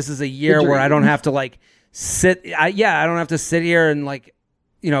like, this is a year where I don't have to like I don't have to sit here and like,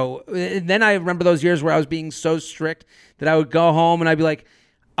 then I remember those years where I was being so strict that I would go home and I'd be like,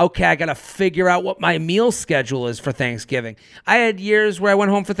 okay, I got to figure out what my meal schedule is for Thanksgiving. I had years where I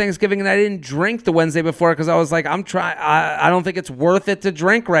went home for Thanksgiving and I didn't drink the Wednesday before because I was like, I don't think it's worth it to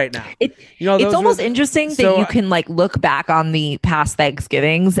drink right now. It's almost interesting that you can like look back on the past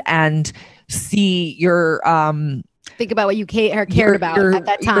Thanksgivings and see your think about what you cared about at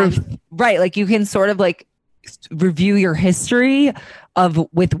that time. Right. Like you can sort of like review your history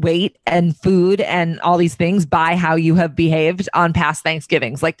with weight and food and all these things by how you have behaved on past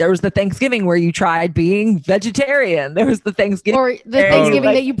Thanksgivings. Like there was the Thanksgiving where you tried being vegetarian. There was the Thanksgiving or the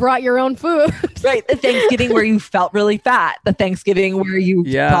Thanksgiving that you brought your own food. Right. The Thanksgiving where you felt really fat. The Thanksgiving where you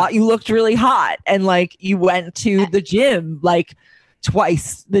thought you looked really hot and like you went to the gym like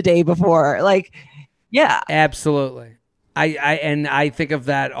twice the day before. Like, yeah. Absolutely. I think of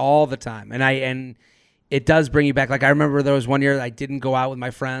that all the time. And it does bring you back. Like I remember there was one year I didn't go out with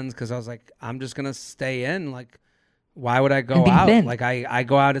my friends because I was like, I'm just gonna stay in. Like, why would I go out? Thin. Like I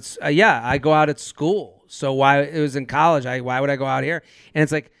go out at I go out at school. So why it was in college? Why would I go out here? And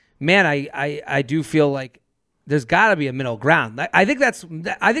it's like, man, I do feel like there's got to be a middle ground. I think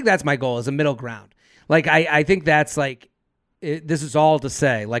that's my goal, is a middle ground. Like I think that's like this is all to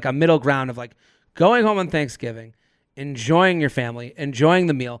say like a middle ground of like going home on Thanksgiving, enjoying your family, enjoying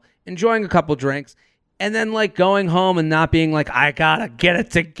the meal, enjoying a couple drinks. And then like going home and not being like, I gotta get it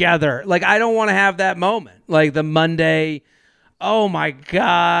together. Like I don't want to have that moment. Like the Monday, oh my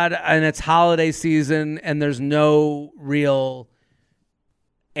God, and it's holiday season and there's no real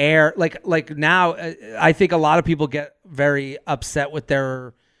air. Like now, I think a lot of people get very upset with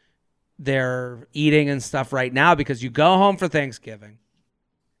their eating and stuff right now because you go home for Thanksgiving.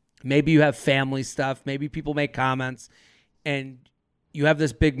 Maybe you have family stuff. Maybe people make comments and you have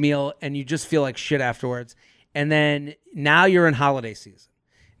this big meal and you just feel like shit afterwards. And then now you're in holiday season.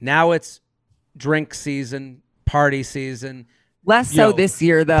 Now it's drink season, party season. Less so this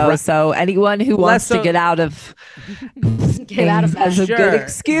year though. So anyone who wants to get out of that as a good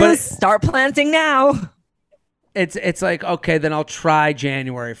excuse, start planting now. It's like, okay, then I'll try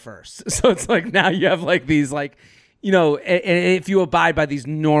January 1st. So it's like now you have like these like, and if you abide by these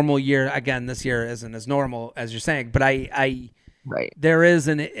normal year, again, this year isn't as normal as you're saying, but right. There is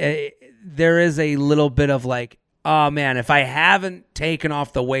a little bit of like, oh man, if I haven't taken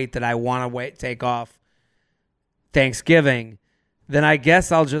off the weight that I want to take off Thanksgiving, then I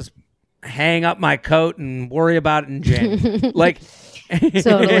guess I'll just hang up my coat and worry about it in January. Like,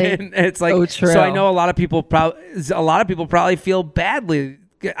 totally. It's like, so I know a lot of people probably feel badly.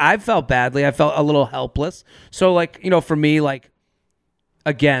 I felt badly. I felt a little helpless. So like, for me, like,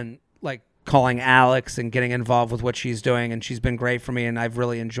 again, like, calling Alex and getting involved with what she's doing, and she's been great for me and I've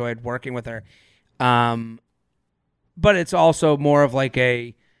really enjoyed working with her. But it's also more of like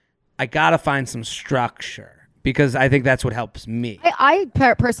I gotta find some structure because I think that's what helps me. I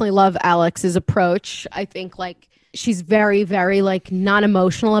personally love Alex's approach. I think like she's very, very like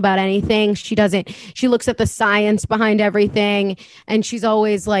non-emotional about anything. She looks at the science behind everything and she's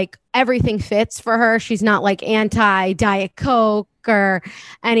always like everything fits for her. She's not like anti Diet Coke or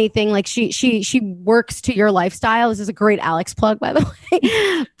anything. Like she works to your lifestyle. This is a great Alex plug, by the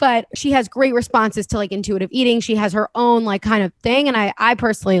way. But she has great responses to like intuitive eating. She has her own like kind of thing. And I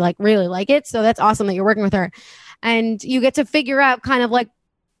personally like really like it. So that's awesome that you're working with her. And you get to figure out kind of like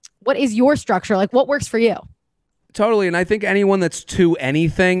what is your structure? Like what works for you? Totally. And I think anyone that's to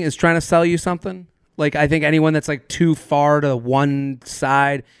anything is trying to sell you something. Like, I think anyone that's like too far to one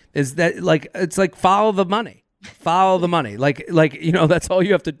side is that like, it's like follow the money. Like, that's all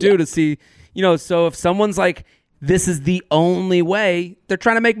you have to do to see, so if someone's like, this is the only way, they're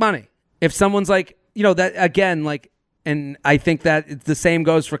trying to make money. If someone's like, that again, like, and I think that it's the same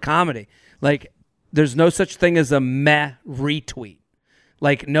goes for comedy. Like, there's no such thing as a meh retweet.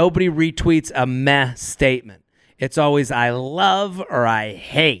 Like, nobody retweets a meh statement. It's always I love or I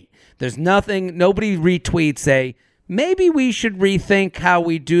hate. Nobody retweets a maybe we should rethink how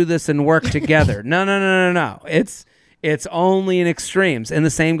we do this and work together. No. It's only in extremes. And the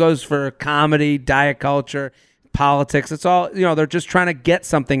same goes for comedy, diet culture, politics. It's all, they're just trying to get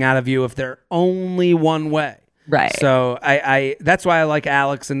something out of you if they're only one way. Right. So I that's why I like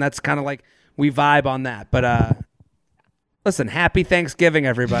Alex, and that's kind of like we vibe on that. But listen, happy Thanksgiving,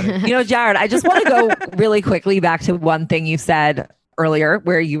 everybody. Jared, I just want to go really quickly back to one thing you said earlier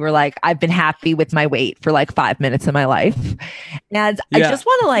where you were like, I've been happy with my weight for like 5 minutes in my life. And I just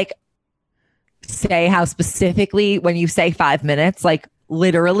want to like say how specifically when you say 5 minutes, like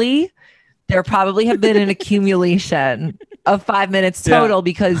literally there probably have been an accumulation of 5 minutes total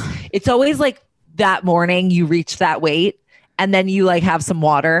because it's always like that morning you reach that weight and then you like have some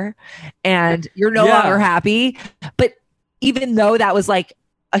water and you're no longer happy. But even though that was like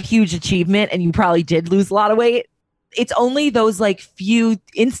a huge achievement and you probably did lose a lot of weight, it's only those like few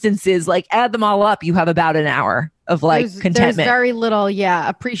instances, like add them all up, you have about an hour of like contentment. There's very little,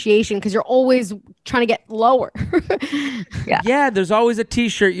 appreciation because you're always trying to get lower. Yeah, there's always a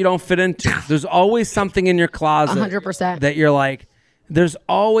t-shirt you don't fit into. There's always something in your closet 100% that you're like, there's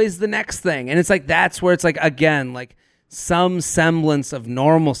always the next thing. And it's like, that's where it's like, again, like some semblance of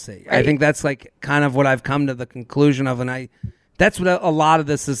normalcy. Right. I think that's like kind of what I've come to the conclusion of. And that's what a lot of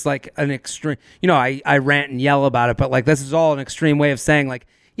this is like an extreme, I rant and yell about it, but like, this is all an extreme way of saying like,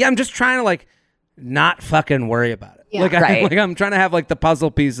 I'm just trying to like not fucking worry about it. Yeah. Like, I'm trying to have like the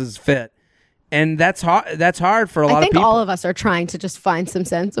puzzle pieces fit. And that's hard. That's hard for a lot of people. I think all of us are trying to just find some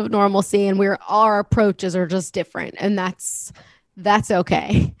sense of normalcy, and our approaches are just different, and that's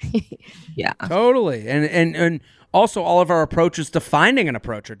okay. Yeah, totally. And also all of our approaches to finding an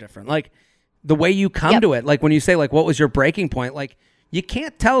approach are different. Like the way you come to it, like when you say like, what was your breaking point? Like you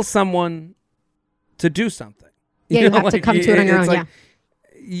can't tell someone to do something. You have to come to it on your own. Like,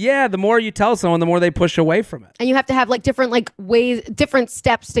 the more you tell someone, the more they push away from it. And you have to have like different like ways, different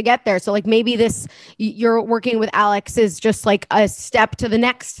steps to get there. So like maybe this, you're working with Alex is just like a step to the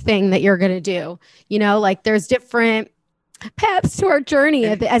next thing that you're going to do. Like there's different paths to our journey,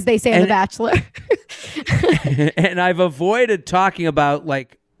 as they say in The Bachelor. And I've avoided talking about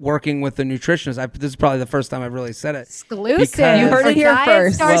like working with the nutritionist. This is probably the first time I've really said it. Exclusive. You heard it here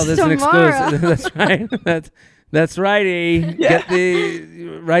first. Well, there's an exclusive. That's right. That's right,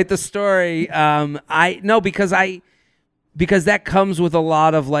 E. Write the story. Because that comes with a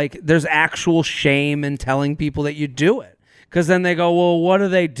lot of like, there's actual shame in telling people that you do it. Because then they go, well, what are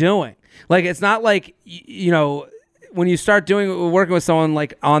they doing? Like, it's not like, when you start working with someone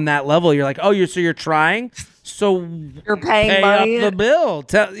like on that level, you're like, oh, you're trying, so you're paying money, up the bill.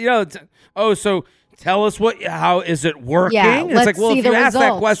 So tell us how is it working? Yeah, it's like, well, if you ask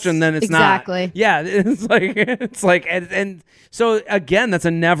that question, then it's exactly. not. Yeah, it's like, and so again, that's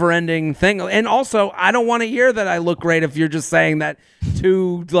a never-ending thing. And also, I don't want to hear that I look great if you're just saying that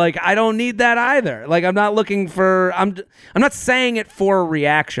to like, I don't need that either. Like, I'm not looking for. I'm not saying it for a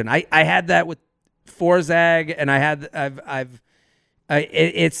reaction. I had that with Forzag, and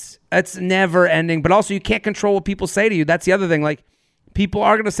it's never ending. But also, you can't control what people say to you. That's the other thing. Like, people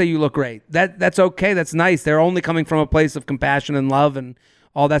are going to say you look great. That's okay. That's nice. They're only coming from a place of compassion and love and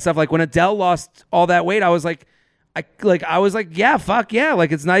all that stuff. Like when Adele lost all that weight, I was like, yeah, fuck yeah.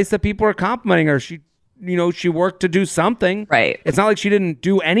 Like it's nice that people are complimenting her. She worked to do something. Right. It's not like she didn't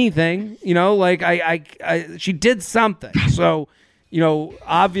do anything. Like she did something. So,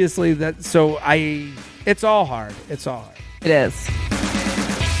 obviously that. So it's all hard. It's all hard. It is.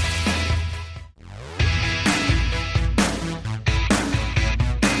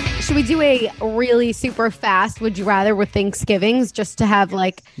 Should we do a really super fast would you rather with Thanksgivings just to have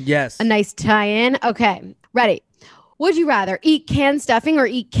like a nice tie-in? Okay, ready. Would you rather eat canned stuffing or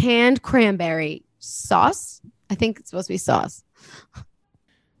eat canned cranberry sauce? I think it's supposed to be sauce.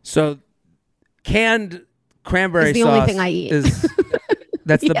 So canned cranberry is the sauce only thing I eat.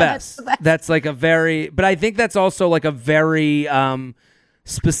 That's the best. That's like but I think that's also like a very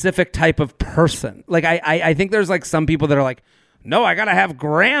specific type of person. Like I think there's like some people that are like, no, I gotta have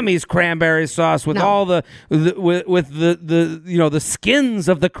Grammy's cranberry sauce with all the the skins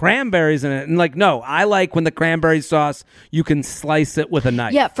of the cranberries in it. And like, no, I like when the cranberry sauce, you can slice it with a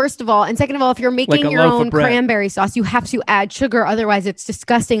knife. Yeah, first of all. And second of all, if you're making your own cranberry sauce, you have to add sugar. Otherwise, it's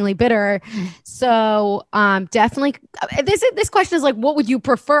disgustingly bitter. So definitely, this question is like, what would you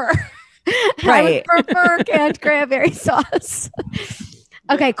prefer? Right. I would prefer canned cranberry sauce.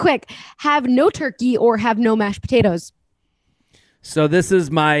 Okay, quick. Have no turkey or have no mashed potatoes. So this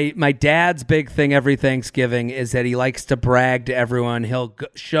is my dad's big thing every Thanksgiving is that he likes to brag to everyone. He'll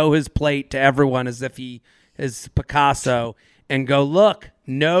show his plate to everyone as if he is Picasso and go, look,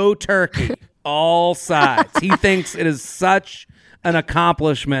 no turkey, all sides. He thinks it is such an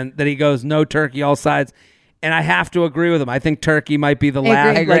accomplishment that he goes, no turkey, all sides. And I have to agree with him. I think turkey might be the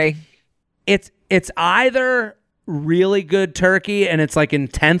last. I agree. It's either really good turkey and it's like in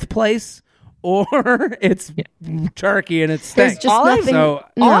 10th place, or it's turkey and it stinks. All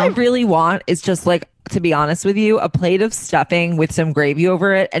I really want is just like, to be honest with you, a plate of stuffing with some gravy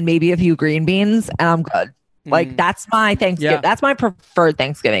over it and maybe a few green beans, and I'm good. Like that's my Thanksgiving. Yeah. That's my preferred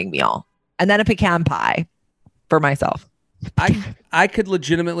Thanksgiving meal, and then a pecan pie for myself. I could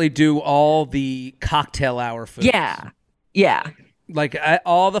legitimately do all the cocktail hour food. Yeah. Like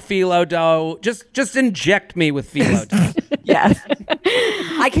all the phyllo dough, just inject me with phyllo dough. Yes.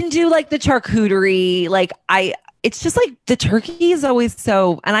 I can do like the charcuterie. Like it's just like the turkey is always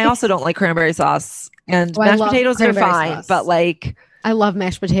so, and I also don't like cranberry sauce, and mashed potatoes are fine, sauce. But like I love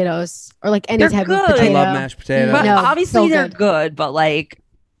mashed potatoes or like any type of potato. I love mashed potatoes. But obviously they're good, but like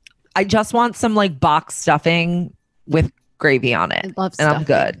I just want some like box stuffing with gravy on it. I love stuffing. And I'm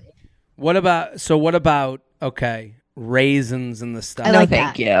good. What about okay, raisins in the stuff? No,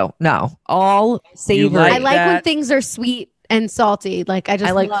 thank you. No, all savory. I like when things are sweet and salty. Like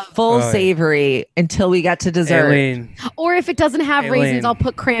I like full savory until we get to dessert. Aileen. Or if it doesn't have raisins, I'll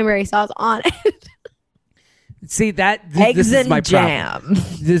put cranberry sauce on it. See that eggs this and is my jam.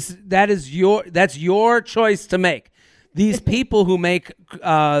 Problem. That's your choice to make. These people who make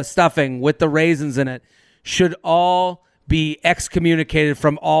stuffing with the raisins in it should all be excommunicated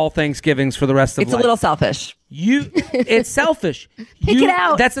from all Thanksgivings for the rest of life. It's a little selfish. It's selfish. Pick it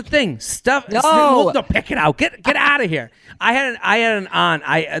out. That's the thing. No, pick it out. Get out of here. I had an aunt.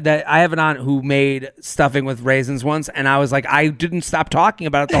 I have an aunt who made stuffing with raisins once, and I was like, I didn't stop talking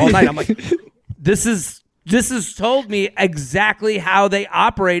about it the whole night. I'm like, this has told me exactly how they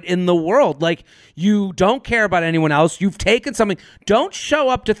operate in the world. Like, you don't care about anyone else. You've taken something. Don't show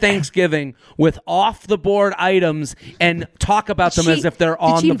up to Thanksgiving with off-the-board items and talk about them as if they're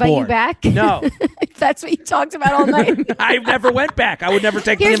on the board. Did she invite you back? No. That's what you talked about all night. I never went back. I would never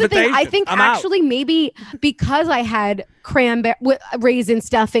take the invitation. The thing. I think actually maybe because I had cranberry raisin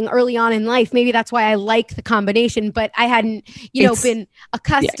stuffing early on in life, maybe that's why I like the combination, but I hadn't, been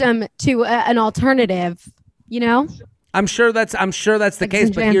accustomed to an alternative, I'm sure that's the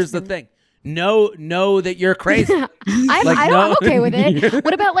case, but here's the thing. Know that you're crazy. I'm okay with it.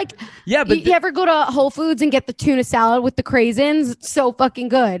 What about but you ever go to Whole Foods and get the tuna salad with the craisins? It's so fucking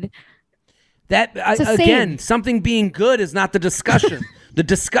good. That again, something being good is not the discussion. The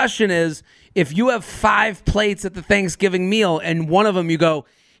discussion is if you have 5 plates at the Thanksgiving meal and one of them you go,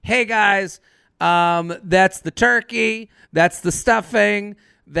 hey guys, that's the turkey, that's the stuffing,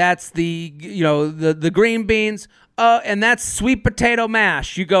 that's the the green beans, and that's sweet potato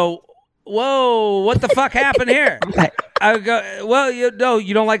mash. You go, whoa, what the fuck happened here? I go, well, you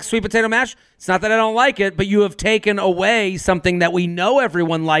don't like sweet potato mash? It's not that I don't like it, but you have taken away something that we know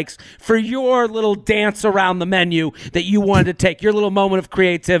everyone likes for your little dance around the menu that you wanted to take, your little moment of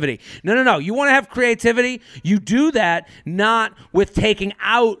creativity. No. You want to have creativity? You do that not with taking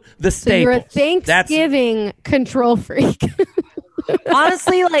out the staples. So you're a Thanksgiving control freak.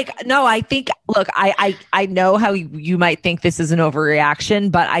 Honestly, no, I think, look, I know how you might think this is an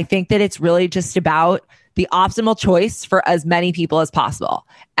overreaction, but I think that it's really just about the optimal choice for as many people as possible.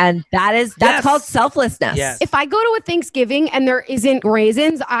 And that's called selflessness. Yes. If I go to a Thanksgiving and there isn't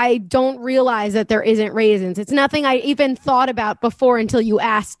raisins, I don't realize that there isn't raisins. It's nothing I even thought about before until you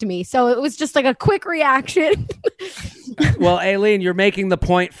asked me. So it was just like a quick reaction. Well, Aileen, you're making the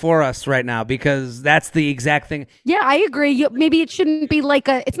point for us right now because that's the exact thing. Yeah, I agree. Maybe it shouldn't be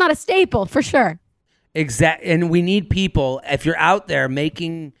it's not a staple for sure. And we need people, if you're out there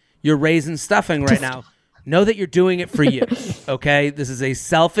making your raisin stuffing right now, know that you're doing it for you, okay? This is a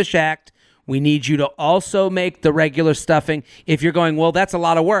selfish act. We need you to also make the regular stuffing. If you're going, well, that's a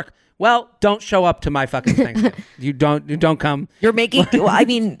lot of work. Well, don't show up to my fucking thing. You don't come. You're making, I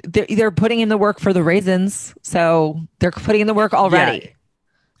mean, they're putting in the work for the raisins, so they're putting in the work already.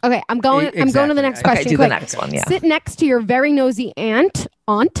 Okay, I'm going to the next question. Do the next one, yeah. Sit next to your very nosy aunt,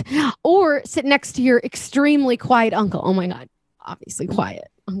 or sit next to your extremely quiet uncle. Oh my God. Obviously quiet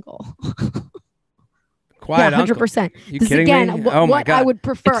uncle. Quiet uncle. 100%. You This is kidding again me? what I would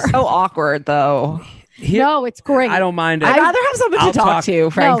prefer. It's so awkward, though. No, it's great. I don't mind it. I'd rather have someone to talk to,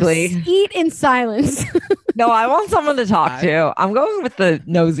 frankly. No, eat in silence. No, I want someone to talk to. I'm going with the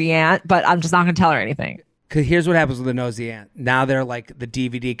nosy aunt, but I'm just not going to tell her anything. Because here's what happens with the nosy aunt. Now they're like the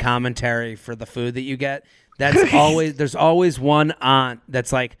DVD commentary for the food that you get. That's always there's always one aunt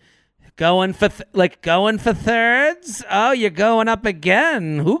that's like going for thirds. Oh, you're going up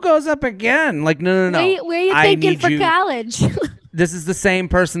again. Who goes up again? Like no. Where are you thinking for college? This is the same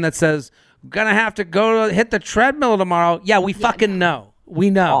person that says gonna have to go to hit the treadmill tomorrow. Yeah, we fucking know. We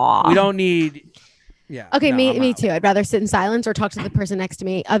know. Aww. We don't need. Yeah. Okay, me too. I'd rather sit in silence or talk to the person next to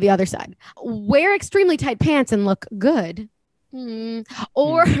me on the other side. Wear extremely tight pants and look good.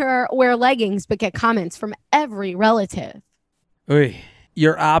 Or wear leggings but get comments from every relative. Oy.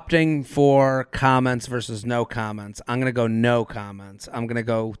 You're opting for comments versus no comments. I'm going to go no comments. I'm going to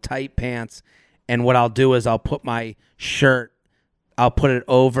go tight pants. And what I'll do is I'll put my shirt, I'll put it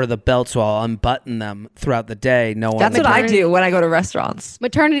over the belt so I'll unbutton them throughout the day. That's what I do when I go to restaurants.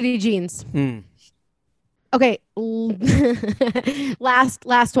 Maternity jeans. Okay,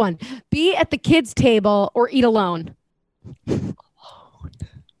 last one. Be at the kids' table or eat alone.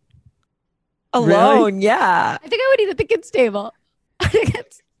 Alone, really? Yeah. I think I would eat at the kids' table.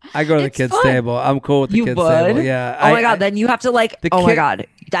 I go to the kids' table. I'm cool with the kids' table. Yeah. Oh my God. Then you have to my God.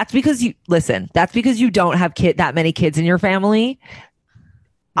 That's because that's because you don't have that many kids in your family.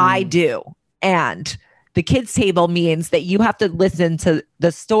 I do. And the kids' table means that you have to listen to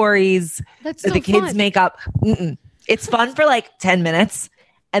the stories that the kids make up. It's fun for like 10 minutes.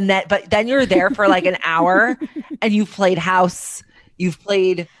 But then you're there for like an hour and you've played house. You've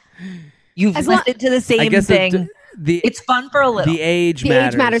listened to the same thing. It's fun for a little. The age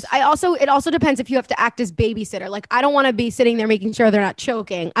matters. It also depends if you have to act as babysitter. Like I don't want to be sitting there making sure they're not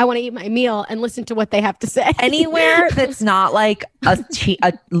choking. I want to eat my meal and listen to what they have to say. Anywhere that's not like a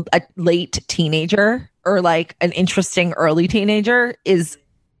late teenager or like an interesting early teenager is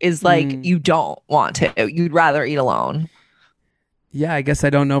like you don't want to. You'd rather eat alone. Yeah, I guess I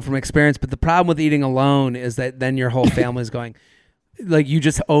don't know from experience, but the problem with eating alone is that then your whole family's going, like you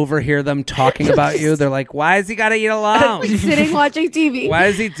just overhear them talking about you. They're like, why has he got to eat alone? Sitting watching TV. Why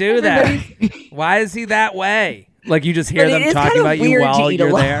does he do that? Why is he that way? Like you just hear them talking about you while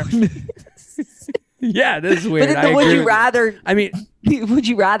you're there. Yeah, it is weird. But would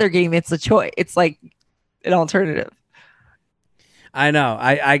you rather game? It's a choice. It's like an alternative. I know.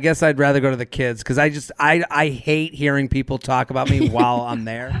 I guess I'd rather go to the kids because I hate hearing people talk about me while I'm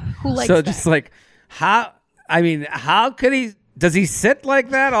there. Who likes that? Just like how could he? Does he sit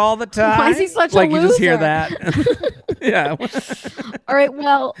like that all the time? Why is he such a loser? You just hear that. Yeah. All right.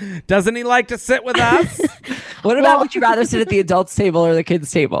 Well, doesn't he like to sit with us? What about would you rather sit at the adults table or the kids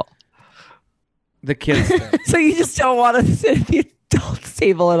table? The kids table. So you just don't want to sit at the adults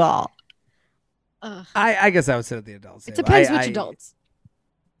table at all. I guess I would sit at the adults table. It depends which adults.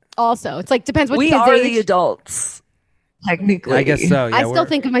 Also, it's like depends what we kids are age. The adults. Technically, I guess so. Yeah, I still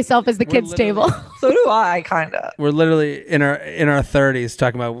think of myself as the kids' table. So do I, kind of. We're literally in our 30s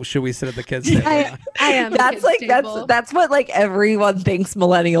talking about should we sit at the kids' table? I am. That's like that's what like everyone thinks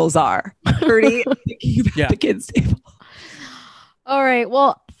millennials are. 30 thinking about the kids' table. All right.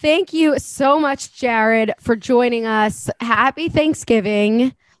 Well, thank you so much, Jared, for joining us. Happy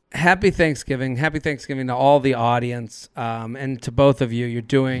Thanksgiving. Happy Thanksgiving. Happy Thanksgiving to all the audience and to both of you. You're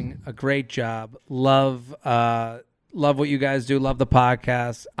doing a great job. Love what you guys do. Love the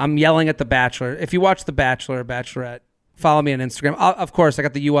podcast. I'm yelling at The Bachelor. If you watch The Bachelor, Bachelorette, follow me on Instagram. Of course, I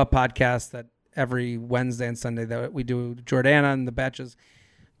got the U Up podcast that every Wednesday and Sunday that we do Jordana and the Batches,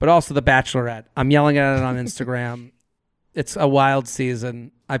 but also The Bachelorette. I'm yelling at it on Instagram. It's a wild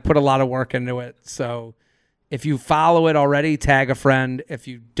season. I put a lot of work into it. So if you follow it already, tag a friend. If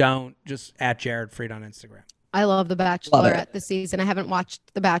you don't, just at Jared Freed on Instagram. I love The Bachelorette this season. I haven't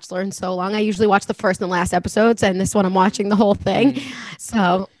watched The Bachelor in so long. I usually watch the first and last episodes, and this one I'm watching the whole thing.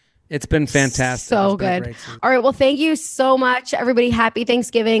 So it's been fantastic. So good. All right. Well, thank you so much, everybody. Happy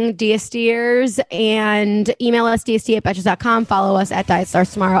Thanksgiving, DSTers, and email us dst@betches.com. Follow us at Diet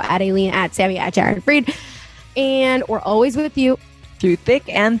Stars Tomorrow, at Aileen, at Sammy, at Jared Freed. And we're always with you. Through thick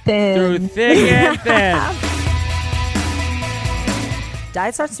and thin. Through thick and thin.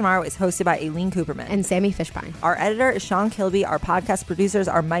 Diet Starts Tomorrow is hosted by Aileen Cooperman and Sammy Fishbein. Our editor is Sean Kilby. Our podcast producers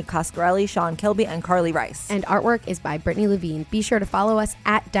are Mike Coscarelli, Sean Kilby, and Carly Rice. And artwork is by Brittany Levine. Be sure to follow us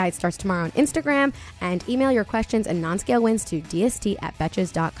at Diet Starts Tomorrow on Instagram and email your questions and non-scale wins to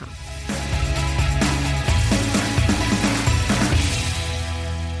dst@betches.com.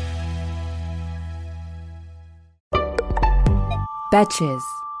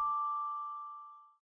 Betches.